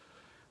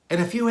 And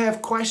if you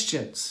have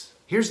questions,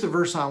 here's the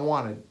verse I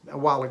wanted a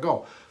while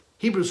ago.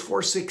 Hebrews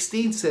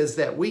 4:16 says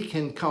that we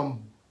can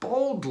come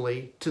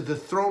boldly to the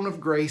throne of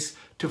grace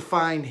to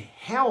find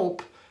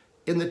help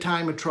in the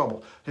time of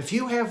trouble. If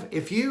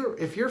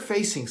you're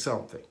facing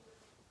something,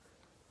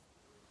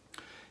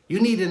 you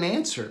need an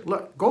answer.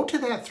 Look, go to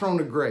that throne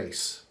of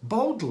grace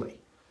boldly.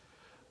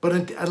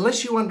 But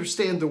unless you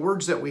understand the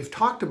words that we've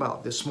talked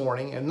about this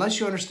morning, unless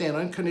you understand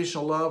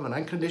unconditional love and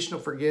unconditional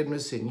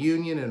forgiveness and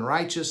union and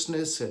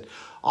righteousness and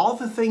all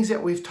the things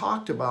that we've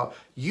talked about,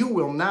 you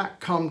will not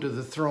come to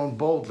the throne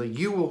boldly.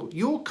 You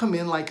will come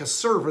in like a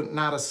servant,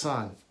 not a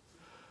son.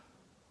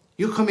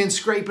 You'll come in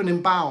scraping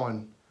and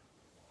bowing.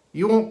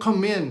 You won't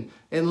come in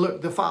and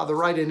look the Father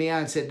right in the eye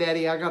and say,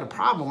 Daddy, I got a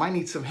problem. I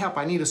need some help.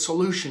 I need a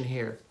solution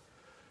here.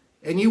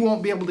 And you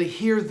won't be able to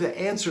hear the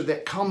answer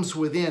that comes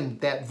within,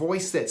 that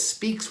voice that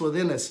speaks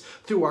within us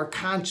through our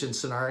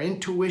conscience and our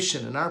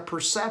intuition and our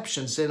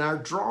perceptions and our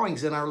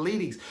drawings and our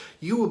leadings.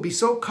 You will be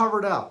so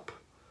covered up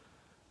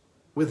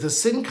with the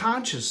sin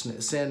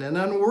consciousness and an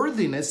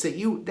unworthiness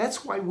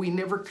that's why we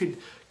never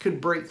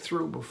could break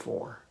through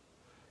before,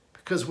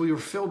 because we were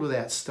filled with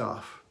that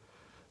stuff.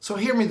 So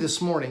hear me this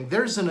morning.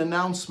 There's an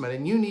announcement,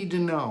 and you need to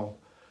know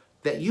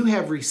that you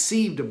have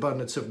received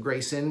abundance of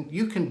grace, and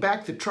you can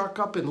back the truck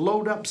up and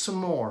load up some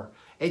more.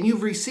 And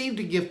you've received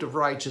a gift of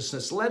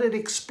righteousness. Let it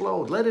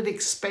explode. Let it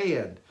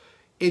expand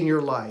in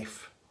your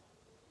life.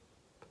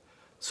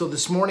 So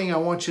this morning, I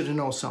want you to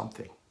know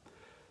something.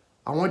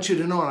 I want you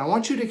to know, and I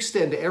want you to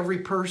extend to every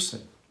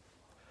person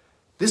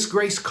this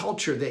grace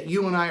culture that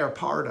you and I are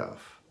part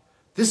of.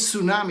 This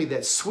tsunami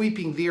that's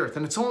sweeping the earth,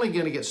 and it's only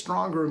going to get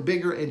stronger and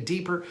bigger and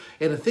deeper.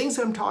 And the things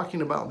I'm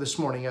talking about this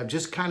morning, I've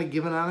just kind of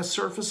given on a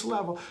surface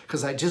level,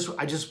 because I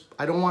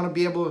don't want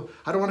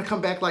to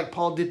come back like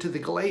Paul did to the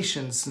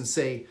Galatians and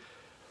say,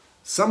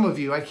 some of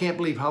you, I can't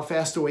believe how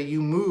fast away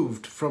you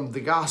moved from the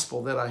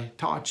gospel that I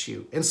taught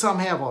you. And some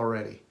have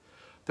already.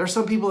 There are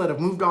some people that have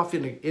moved off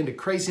into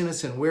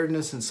craziness and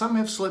weirdness, and some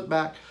have slipped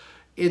back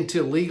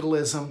into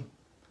legalism.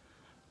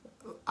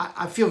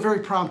 I feel very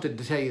prompted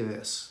to tell you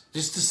this,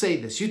 just to say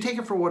this. You take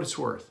it for what it's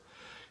worth.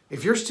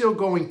 If you're still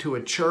going to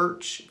a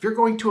church, if you're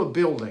going to a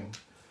building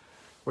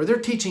where they're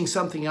teaching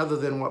something other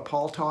than what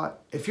Paul taught,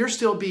 if you're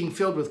still being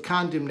filled with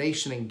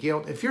condemnation and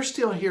guilt, if you're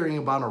still hearing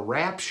about a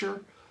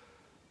rapture,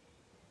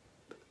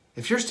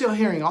 if you're still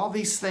hearing all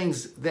these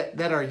things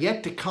that are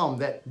yet to come,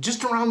 that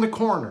just around the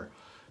corner,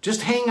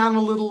 just hang on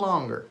a little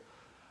longer,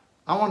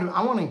 I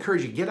want to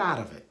encourage you, get out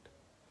of it.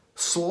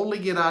 Slowly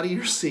get out of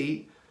your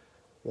seat.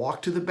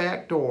 Walk to the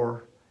back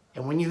door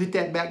And when you hit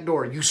that back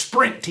door, you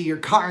sprint to your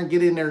car and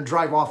get in there and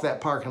drive off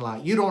that parking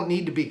lot. You don't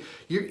need to be,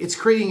 it's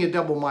creating a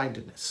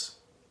double-mindedness.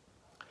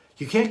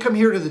 You can't come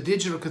here to the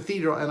Digital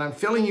Cathedral and I'm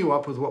filling you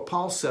up with what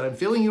Paul said. I'm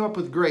filling you up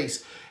with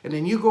grace. And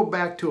then you go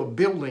back to a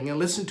building and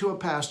listen to a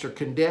pastor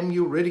condemn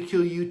you,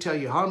 ridicule you, tell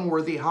you how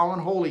unworthy, how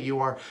unholy you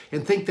are,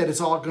 and think that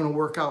it's all going to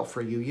work out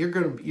for you.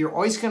 You're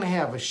always going to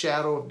have a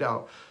shadow of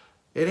doubt.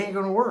 It ain't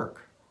going to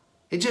work.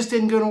 It just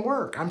isn't going to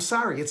work. I'm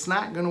sorry. It's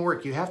not going to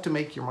work. You have to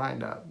make your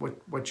mind up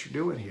what you're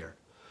doing here.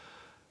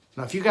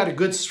 Now, if you got a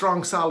good,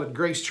 strong, solid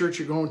Grace Church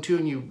you're going to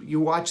and you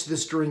watch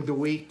this during the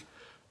week,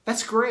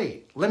 that's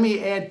great. Let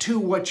me add to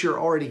what you're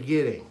already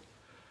getting.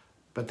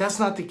 But that's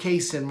not the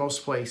case in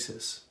most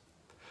places.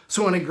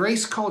 So in a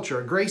grace culture,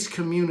 a grace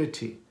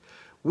community,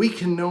 we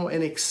can know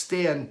and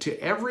extend to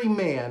every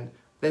man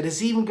that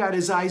has even got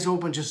his eyes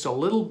open just a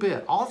little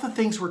bit, all the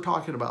things we're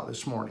talking about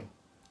this morning.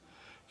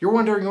 You're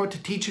wondering what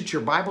to teach at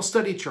your Bible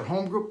study, at your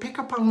home group, pick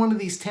up on one of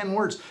these 10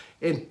 words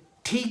and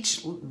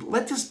teach.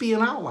 Let this be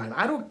an outline.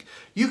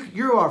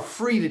 You are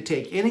free to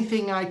take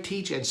anything I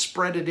teach and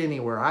spread it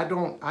anywhere.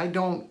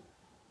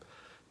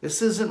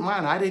 This isn't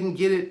mine. I didn't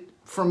get it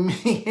from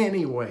me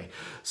anyway.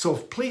 So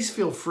please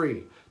feel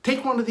free.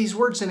 Take one of these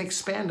words and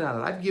expand on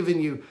it. I'm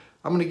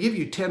going to give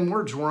you 10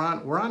 words. We're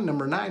on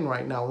number 9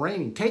 right now,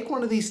 reigning. Take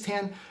one of these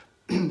 10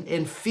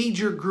 and feed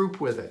your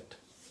group with it.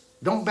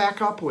 Don't back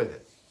up with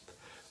it.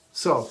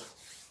 So,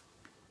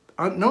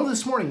 know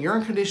this morning, you're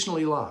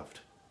unconditionally loved.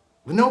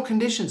 With no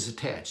conditions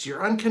attached.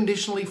 You're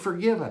unconditionally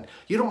forgiven.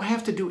 You don't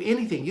have to do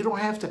anything. You don't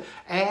have to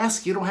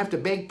ask. You don't have to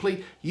beg,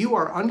 plead. You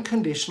are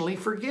unconditionally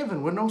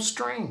forgiven with no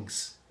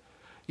strings.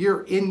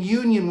 You're in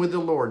union with the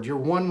Lord. You're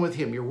one with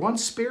Him. You're one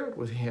spirit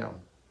with Him.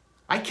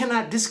 I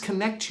cannot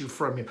disconnect you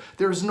from Him.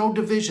 There is no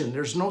division.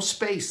 There's no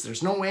space.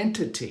 There's no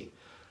entity.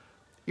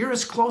 You're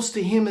as close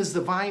to Him as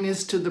the vine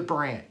is to the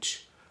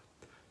branch.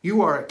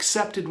 You are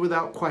accepted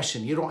without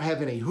question. You don't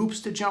have any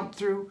hoops to jump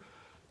through.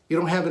 You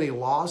don't have any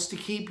laws to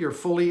keep. You're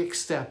fully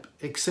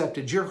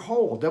accepted. You're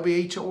whole,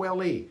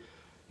 W-H-O-L-E.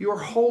 You are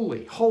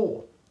holy,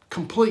 whole,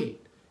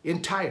 complete,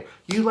 entire.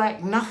 You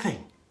lack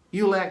nothing.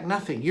 You lack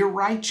nothing. You're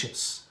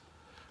righteous.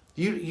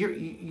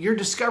 You're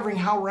discovering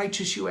how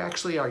righteous you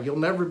actually are. You'll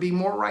never be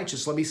more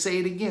righteous. Let me say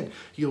it again.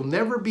 You'll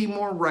never be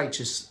more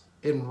righteous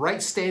in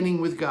right standing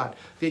with God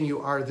than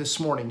you are this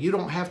morning. You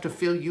don't have to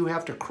feel you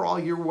have to crawl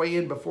your way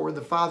in before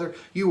the Father.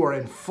 You are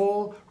in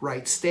full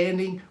right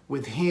standing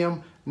with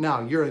Him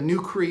now. You're a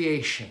new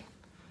creation.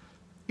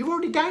 You've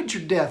already died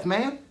your death,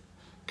 man.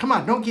 Come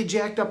on, don't get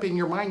jacked up in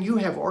your mind. You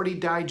have already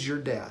died your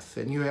death,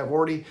 and you have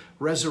already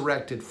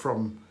resurrected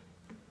from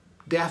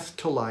death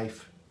to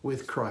life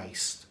with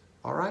Christ.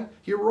 All right?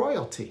 You're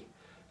royalty.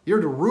 You're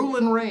to rule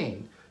and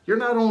reign. You're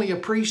not only a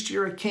priest,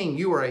 you're a king.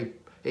 You are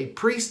a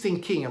priest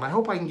and king, and I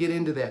hope I can get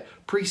into that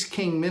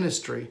priest-king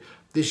ministry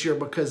this year,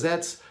 because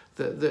that's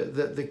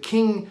the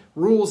king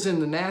rules in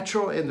the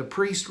natural and the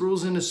priest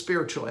rules in the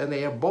spiritual, and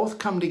they have both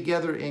come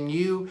together in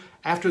you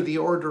after the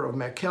order of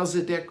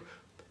Melchizedek,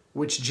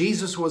 which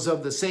Jesus was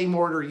of the same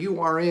order.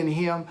 You are in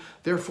Him,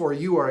 therefore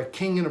you are a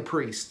king and a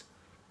priest.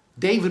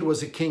 David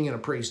was a king and a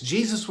priest.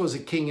 Jesus was a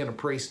king and a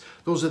priest.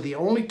 Those are the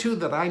only two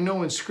that I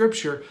know in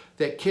Scripture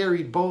that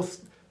carried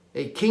both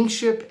a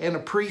kingship and a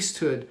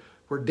priesthood,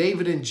 were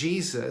David and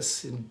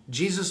Jesus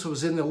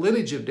was in the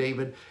lineage of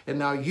David, and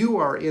now you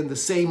are in the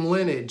same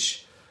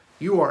lineage.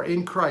 You are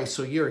in Christ,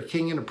 so you're a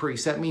king and a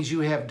priest. That means you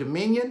have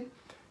dominion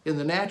in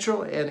the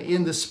natural and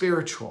in the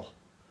spiritual.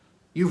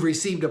 You've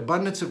received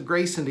abundance of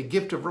grace and the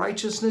gift of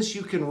righteousness.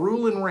 You can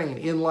rule and reign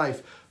in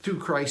life through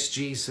Christ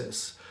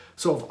Jesus.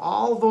 So if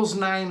all those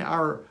 9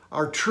 are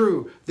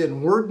true,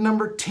 then word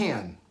number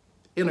 10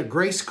 in a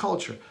grace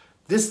culture,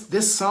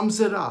 this sums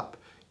it up.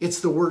 It's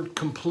the word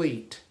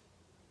complete.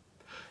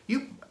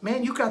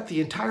 You got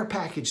the entire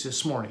package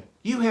this morning.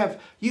 You have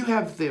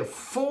the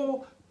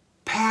full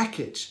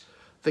package.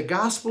 The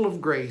gospel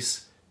of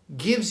grace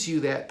gives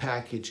you that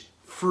package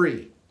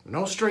free.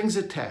 No strings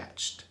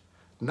attached.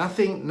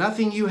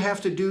 Nothing you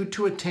have to do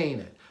to attain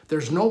it.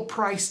 There's no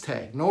price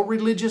tag, no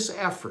religious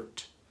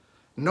effort,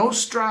 no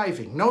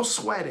striving, no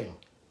sweating.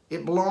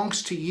 It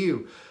belongs to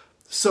you.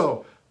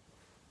 So,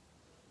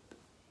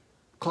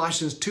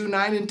 Colossians 2,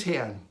 9, and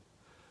 10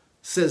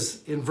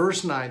 says in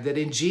verse 9 that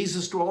in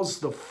Jesus dwells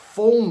the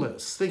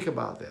fullness, think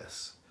about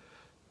this,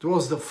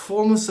 dwells the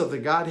fullness of the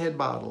Godhead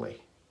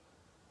bodily.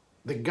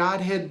 The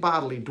Godhead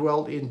bodily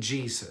dwelt in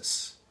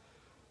Jesus.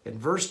 And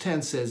verse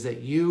 10 says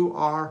that you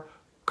are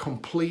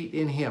complete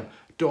in Him.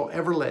 Don't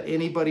ever let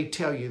anybody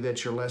tell you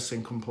that you're less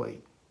than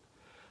complete.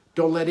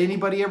 Don't let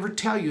anybody ever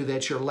tell you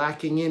that you're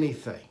lacking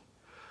anything.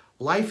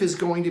 Life is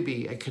going to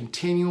be a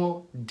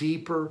continual,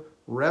 deeper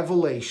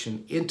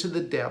revelation into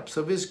the depths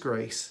of His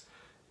grace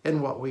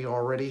and what we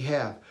already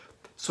have.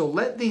 So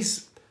let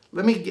these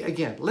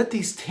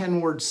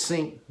 10 words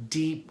sink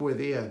deep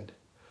within.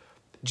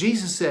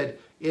 Jesus said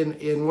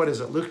in what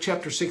is it, Luke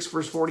chapter 6,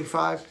 verse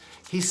 45,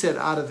 He said,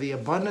 out of the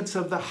abundance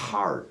of the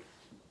heart,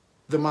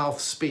 the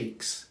mouth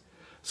speaks.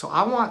 So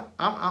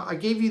I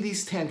gave you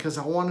these 10 because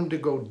I want them to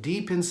go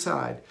deep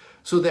inside,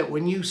 so that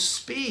when you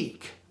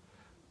speak,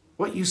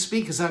 What you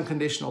speak is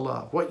unconditional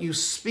love. What you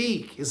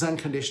speak is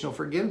unconditional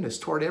forgiveness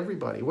toward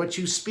everybody. What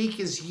you speak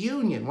is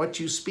union. What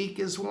you speak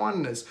is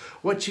oneness.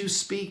 What you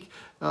speak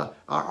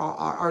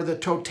are the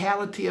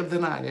totality of the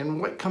night.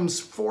 And what comes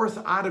forth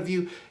out of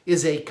you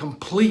is a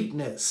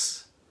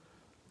completeness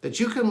that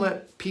you can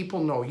let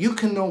people know. You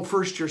can know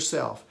first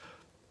yourself.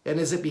 And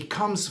as it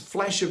becomes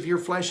flesh of your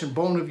flesh and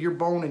bone of your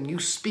bone, and you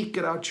speak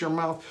it out your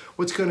mouth,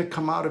 what's going to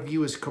come out of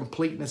you is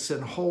completeness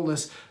and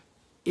wholeness,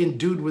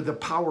 endued with the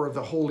power of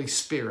the Holy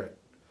Spirit.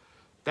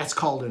 That's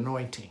called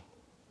anointing.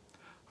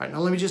 All right, now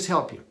let me just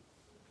help you.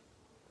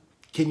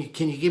 Can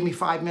you give me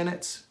 5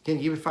 minutes? Can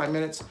you give me 5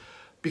 minutes?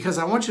 Because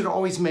I want you to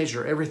always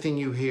measure everything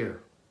you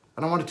hear.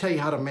 And I want to tell you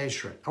how to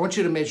measure it. I want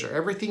you to measure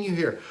everything you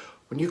hear.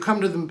 When you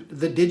come to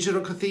the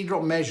digital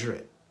cathedral, measure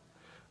it.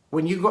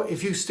 When you go,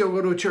 if you still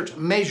go to a church,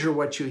 measure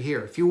what you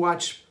hear. If you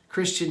watch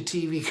Christian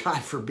TV,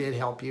 God forbid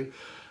help you,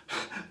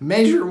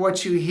 measure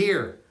what you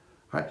hear.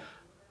 Right?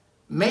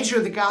 Measure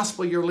the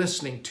gospel you're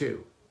listening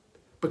to.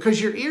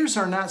 Because your ears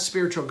are not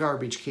spiritual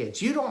garbage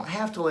cans. You don't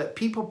have to let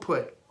people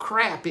put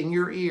crap in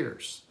your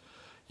ears.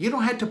 You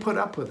don't have to put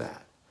up with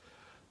that.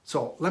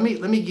 So let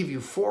me give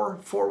you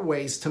four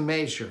ways to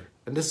measure.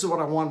 And this is what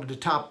I wanted to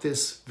top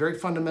this very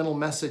fundamental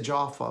message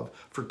off of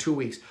for 2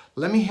 weeks.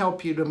 Let me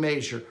help you to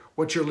measure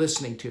what you're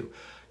listening to.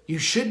 You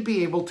should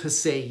be able to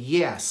say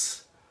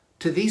yes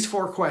to these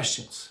 4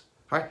 questions.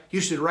 All right?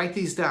 You should write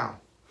these down.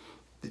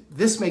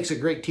 This makes a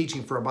great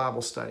teaching for a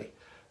Bible study.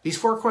 These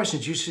 4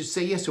 questions you should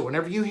say yes to.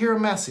 Whenever you hear a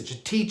message, a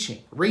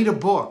teaching, read a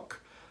book,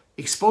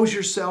 expose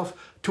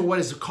yourself to what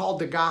is called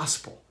the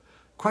gospel.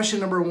 Question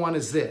number 1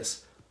 is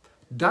this.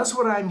 Does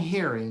what I'm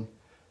hearing,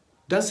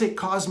 does it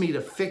cause me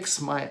to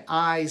fix my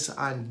eyes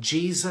on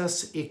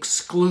Jesus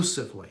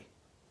exclusively?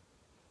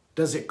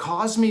 Does it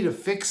cause me to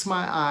fix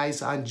my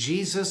eyes on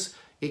Jesus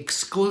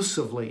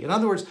exclusively? In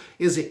other words,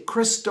 is it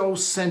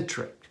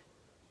Christocentric?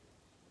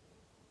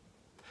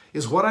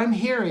 Is what I'm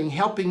hearing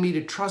helping me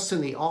to trust in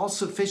the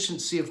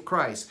all-sufficiency of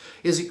Christ?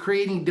 Is it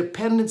creating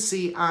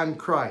dependency on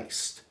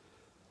Christ?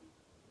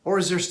 Or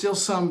is there still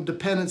some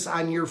dependence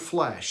on your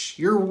flesh,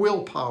 your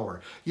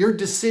willpower, your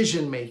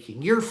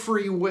decision-making, your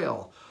free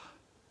will?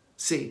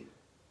 See,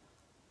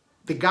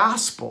 the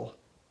gospel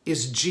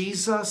is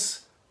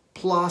Jesus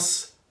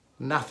plus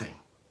nothing.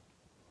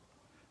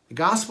 The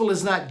gospel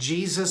is not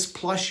Jesus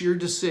plus your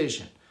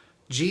decision,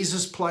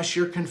 Jesus plus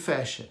your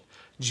confession,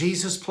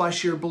 Jesus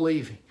plus your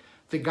believing.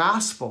 The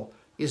gospel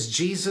is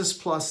Jesus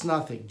plus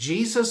nothing.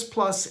 Jesus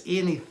plus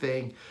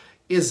anything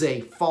is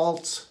a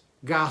false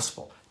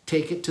gospel.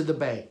 Take it to the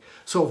bank.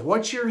 So if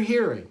what you're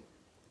hearing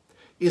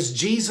is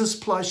Jesus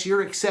plus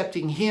you're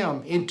accepting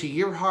him into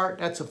your heart,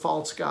 that's a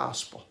false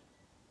gospel.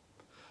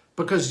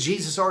 Because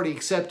Jesus already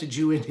accepted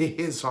you into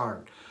his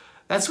heart.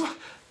 That's what,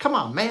 come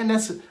on, man,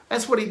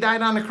 that's what he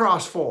died on the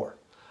cross for.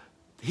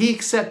 He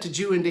accepted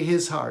you into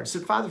his heart. He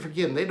said, Father,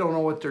 forgive them. They don't know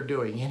what they're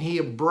doing. And he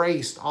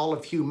embraced all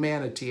of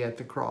humanity at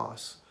the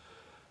cross.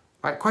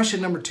 All right,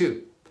 question number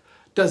 2.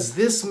 Does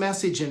this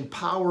message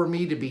empower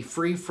me to be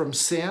free from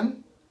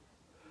sin?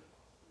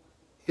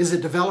 Is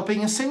it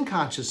developing a sin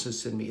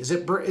consciousness in me? Is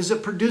it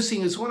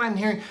producing, is what I'm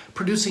hearing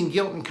producing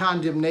guilt and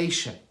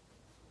condemnation?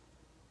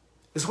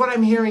 Is what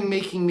I'm hearing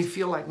making me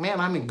feel like,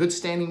 man, I'm in good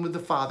standing with the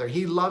Father.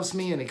 He loves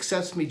me and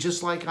accepts me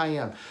just like I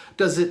am.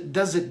 Does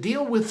it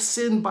deal with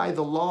sin by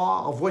the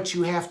law of what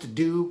you have to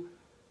do?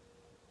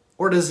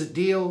 Or does it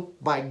deal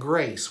by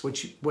grace,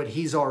 what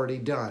he's already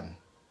done?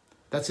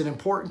 That's an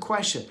important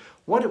question.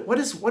 What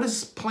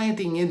is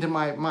planting into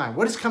my mind?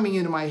 What is coming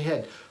into my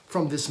head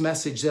from this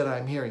message that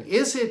I'm hearing?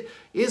 Is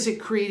it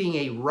creating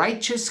a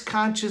righteous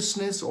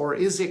consciousness, or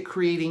is it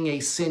creating a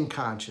sin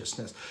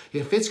consciousness?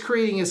 If it's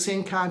creating a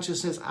sin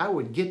consciousness, I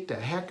would get the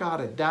heck out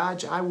of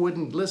Dodge. I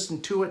wouldn't listen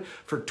to it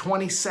for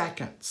 20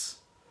 seconds.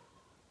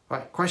 All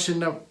right, question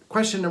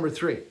number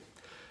 3.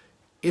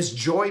 Is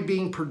joy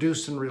being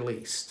produced and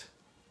released?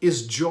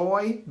 Is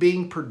joy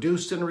being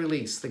produced and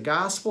released? The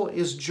gospel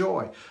is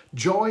joy.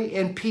 Joy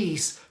and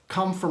peace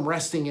come from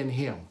resting in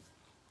him.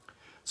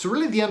 So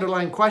really the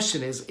underlying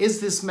question is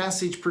this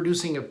message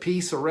producing a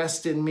peace, a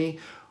rest in me?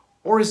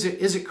 Or is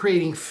it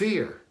creating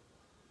fear?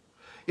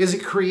 Is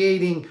it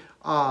creating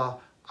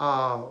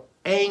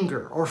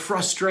anger or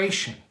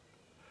frustration?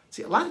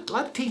 See, a lot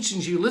of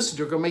teachings you listen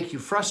to are going to make you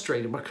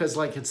frustrated because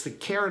like it's the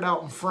carrot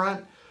out in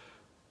front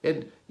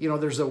and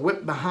there's a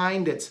whip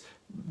behind that's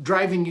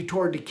driving you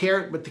toward the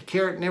carrot, but the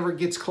carrot never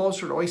gets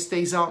closer. It always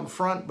stays out in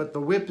front, but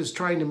the whip is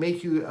trying to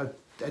make you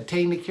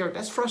attain the carrot.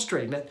 That's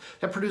frustrating.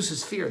 That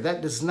produces fear.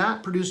 That does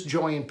not produce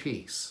joy and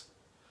peace.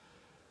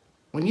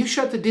 When you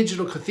shut the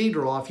digital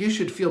cathedral off, you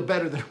should feel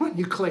better than when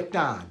you clicked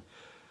on.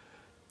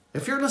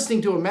 If you're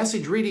listening to a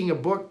message, reading a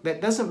book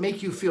that doesn't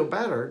make you feel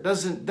better,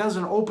 doesn't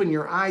open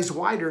your eyes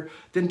wider,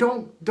 then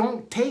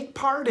don't take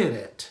part in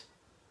it.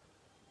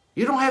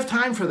 You don't have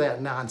time for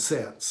that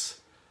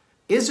nonsense.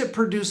 Is it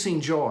producing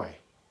joy?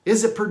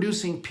 Is it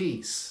producing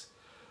peace?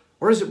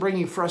 Or is it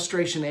bringing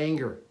frustration,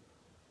 anger?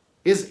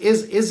 Is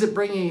it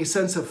bringing a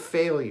sense of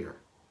failure?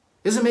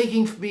 Is it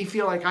making me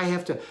feel like I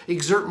have to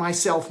exert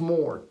myself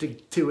more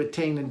to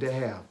attain and to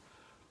have?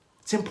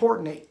 It's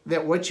important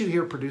that what you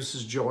hear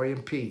produces joy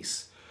and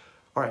peace.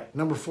 All right,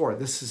 number 4,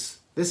 this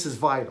is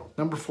vital.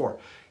 Number 4,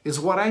 is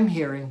what I'm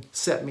hearing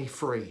set me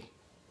free?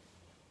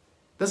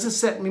 Does it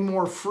set me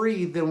more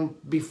free than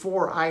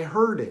before I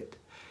heard it?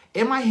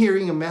 Am I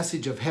hearing a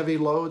message of heavy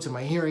loads? Am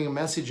I hearing a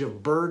message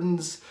of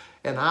burdens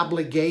and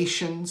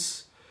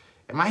obligations?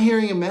 Am I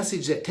hearing a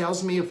message that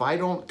tells me if I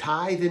don't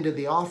tithe into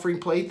the offering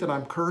plate that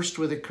I'm cursed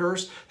with a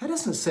curse? That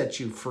doesn't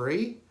set you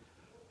free.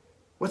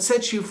 What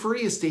sets you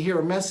free is to hear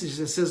a message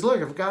that says,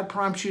 look, if God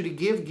prompts you to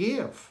give,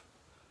 give.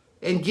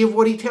 And give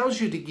what he tells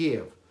you to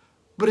give.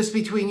 But it's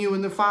between you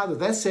and the Father.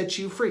 That sets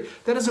you free.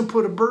 That doesn't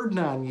put a burden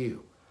on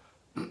you.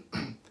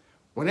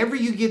 Whenever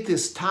you get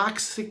this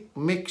toxic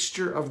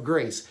mixture of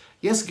grace,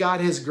 yes,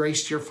 God has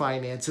graced your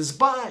finances,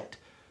 but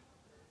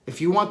if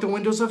you want the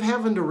windows of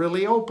heaven to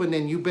really open,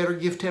 then you better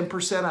give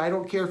 10%. I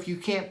don't care if you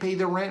can't pay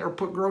the rent or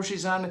put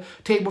groceries on the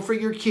table for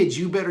your kids.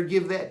 You better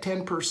give that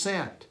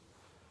 10%.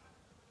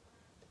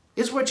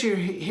 Is what you're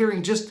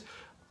hearing just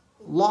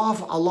a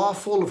law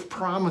full of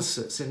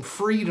promises and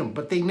freedom,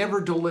 but they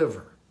never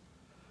deliver.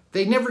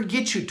 They never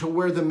get you to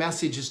where the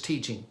message is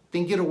teaching.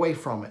 Then get away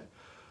from it.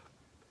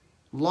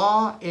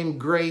 Law and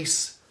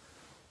grace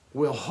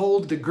will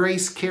hold the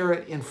grace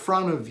carrot in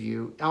front of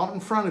you, out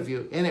in front of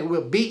you, and it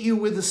will beat you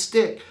with a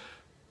stick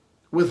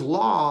with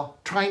law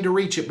trying to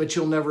reach it, but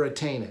you'll never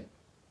attain it.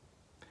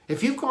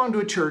 If you've gone to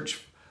a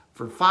church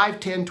for 5,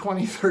 10,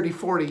 20, 30,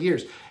 40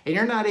 years, and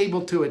you're not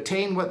able to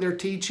attain what they're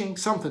teaching,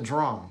 something's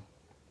wrong.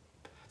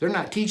 They're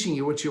not teaching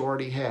you what you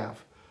already have.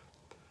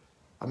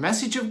 A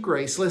message of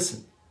grace,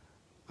 listen,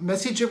 a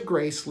message of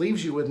grace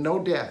leaves you with no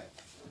debt.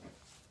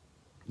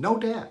 No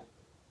debt.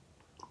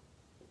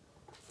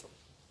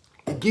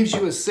 It gives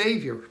you a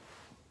Savior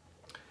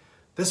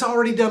that's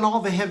already done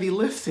all the heavy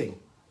lifting.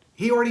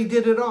 He already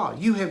did it all.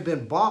 You have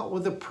been bought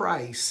with a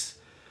price.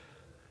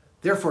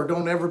 Therefore,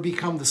 don't ever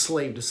become the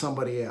slave to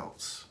somebody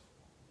else.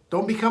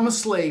 Don't become a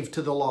slave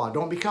to the law.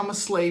 Don't become a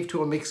slave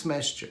to a mixed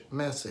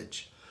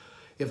message.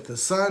 If the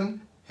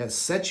Son has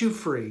set you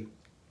free,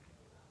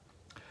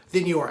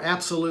 then you are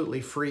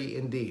absolutely free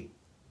indeed.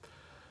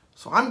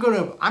 So I'm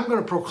going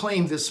to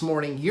proclaim this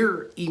morning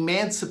your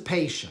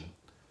emancipation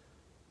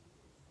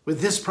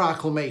with this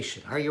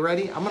proclamation. Are you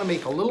ready? I'm going to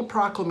make a little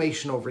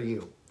proclamation over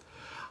you.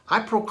 I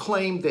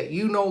proclaim that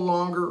you no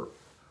longer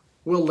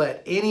will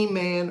let any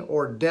man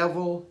or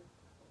devil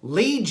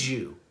lead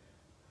you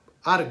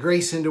out of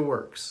grace into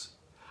works.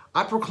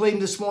 I proclaim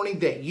this morning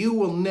that you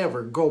will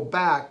never go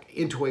back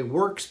into a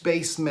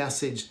works-based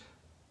message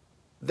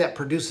that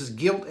produces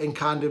guilt and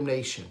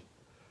condemnation.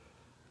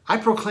 I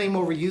proclaim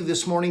over you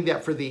this morning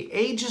that for the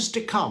ages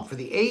to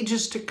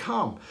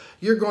come,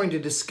 you're going to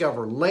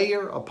discover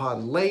layer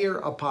upon layer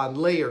upon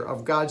layer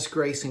of God's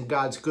grace and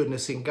God's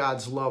goodness and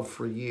God's love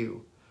for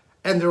you.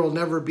 And there will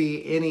never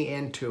be any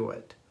end to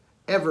it.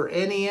 Ever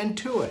any end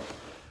to it.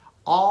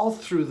 All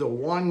through the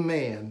one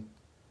man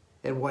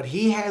and what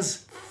he has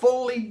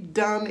fully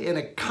done and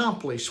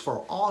accomplished for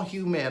all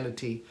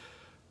humanity,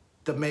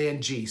 the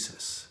man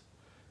Jesus.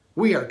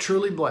 We are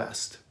truly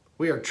blessed.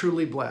 We are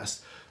truly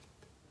blessed.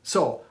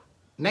 So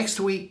next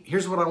week,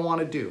 here's what I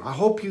want to do. I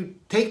hope you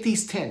take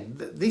these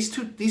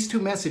two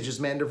messages,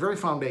 man. They're very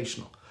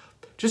foundational.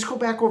 Just go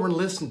back over and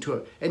listen to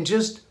it and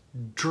just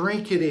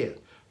drink it in.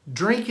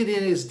 Drink it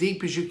in as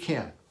deep as you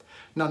can.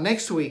 Now,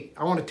 next week,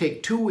 I want to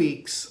take 2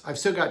 weeks. I've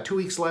still got 2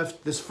 weeks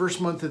left this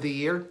first month of the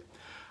year.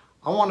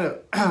 I want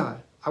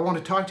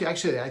to talk to you.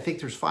 Actually, I think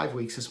there's 5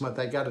 weeks this month.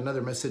 I got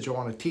another message I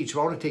want to teach. I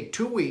want to take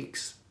 2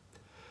 weeks,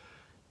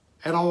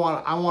 and I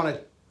want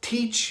to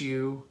teach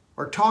you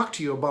or talk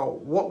to you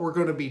about what we're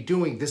going to be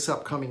doing this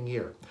upcoming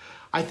year.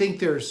 I think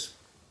there's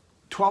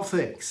 12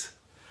 things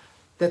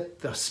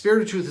that the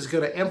Spirit of Truth is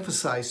going to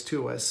emphasize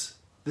to us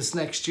this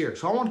next year.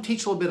 So I want to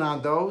teach a little bit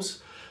on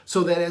those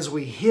so that as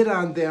we hit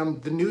on them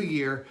the new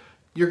year,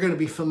 you're going to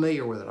be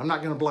familiar with it. I'm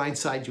not going to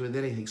blindside you with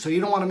anything. So you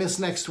don't want to miss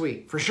next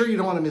week. For sure you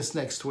don't want to miss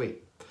next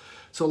week.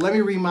 So let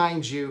me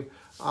remind you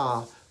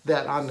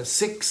that on the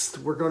 6th,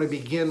 we're going to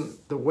begin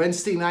the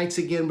Wednesday nights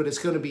again, but it's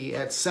going to be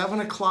at 7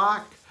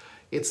 o'clock.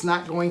 It's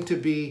not going to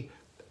be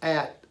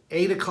at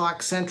 8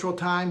 o'clock Central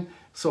Time.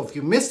 So if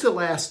you missed it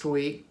last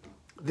week,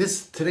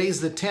 today's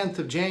the 10th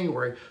of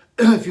January.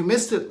 If you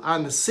missed it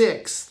on the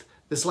 6th,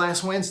 this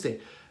last Wednesday,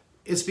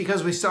 it's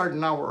because we started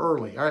an hour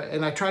early. All right?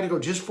 And I try to go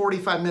just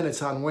 45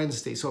 minutes on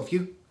Wednesday. So if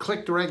you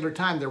clicked the regular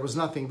time, there was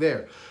nothing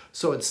there.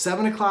 So it's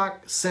 7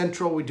 o'clock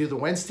Central. We do the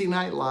Wednesday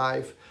night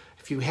live.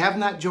 If you have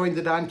not joined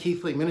the Don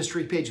Keithley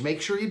Ministry page, make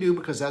sure you do,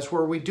 because that's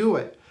where we do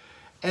it.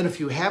 And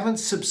if you haven't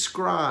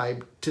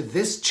subscribed to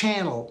this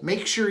channel,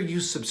 make sure you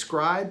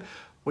subscribe.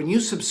 When you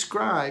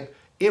subscribe,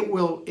 it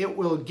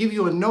will give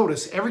you a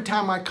notice every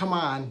time I come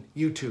on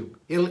YouTube.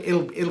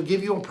 It'll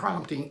give you a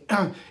prompting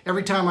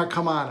every time I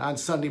come on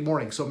Sunday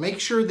morning. So make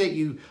sure that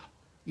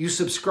you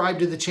subscribe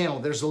to the channel.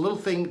 There's a little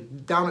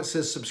thing down that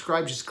says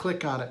subscribe. Just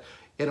click on it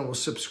and it will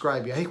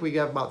subscribe you. I think we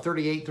got about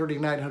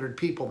 3,900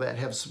 people that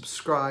have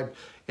subscribed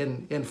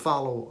and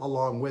follow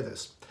along with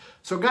us.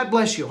 So God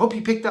bless you. Hope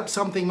you picked up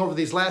something over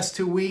these last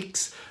 2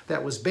 weeks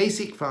that was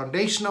basic,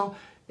 foundational,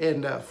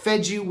 and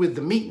fed you with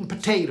the meat and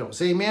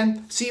potatoes.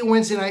 Amen. See you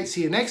Wednesday night.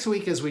 See you next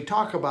week as we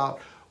talk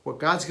about what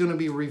God's going to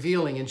be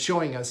revealing and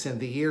showing us in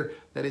the year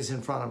that is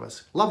in front of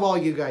us. Love all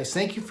you guys.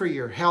 Thank you for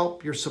your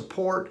help, your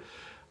support.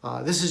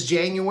 This is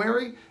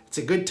January. It's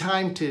a good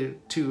time to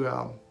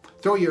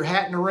throw your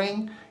hat in the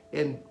ring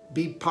and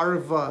be part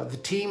of the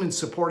team and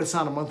support us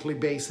on a monthly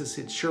basis.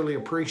 It's surely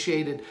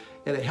appreciated,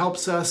 and it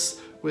helps us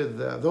with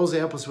those that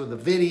help us with the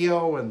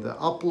video and the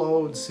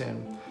uploads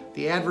and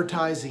the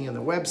advertising and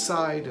the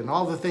website and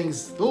all the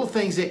things, little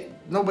things that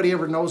nobody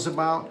ever knows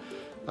about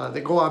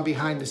that go on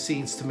behind the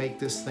scenes to make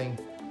this thing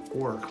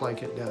work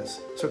like it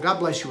does. So God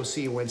bless you. We'll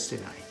see you Wednesday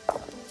night.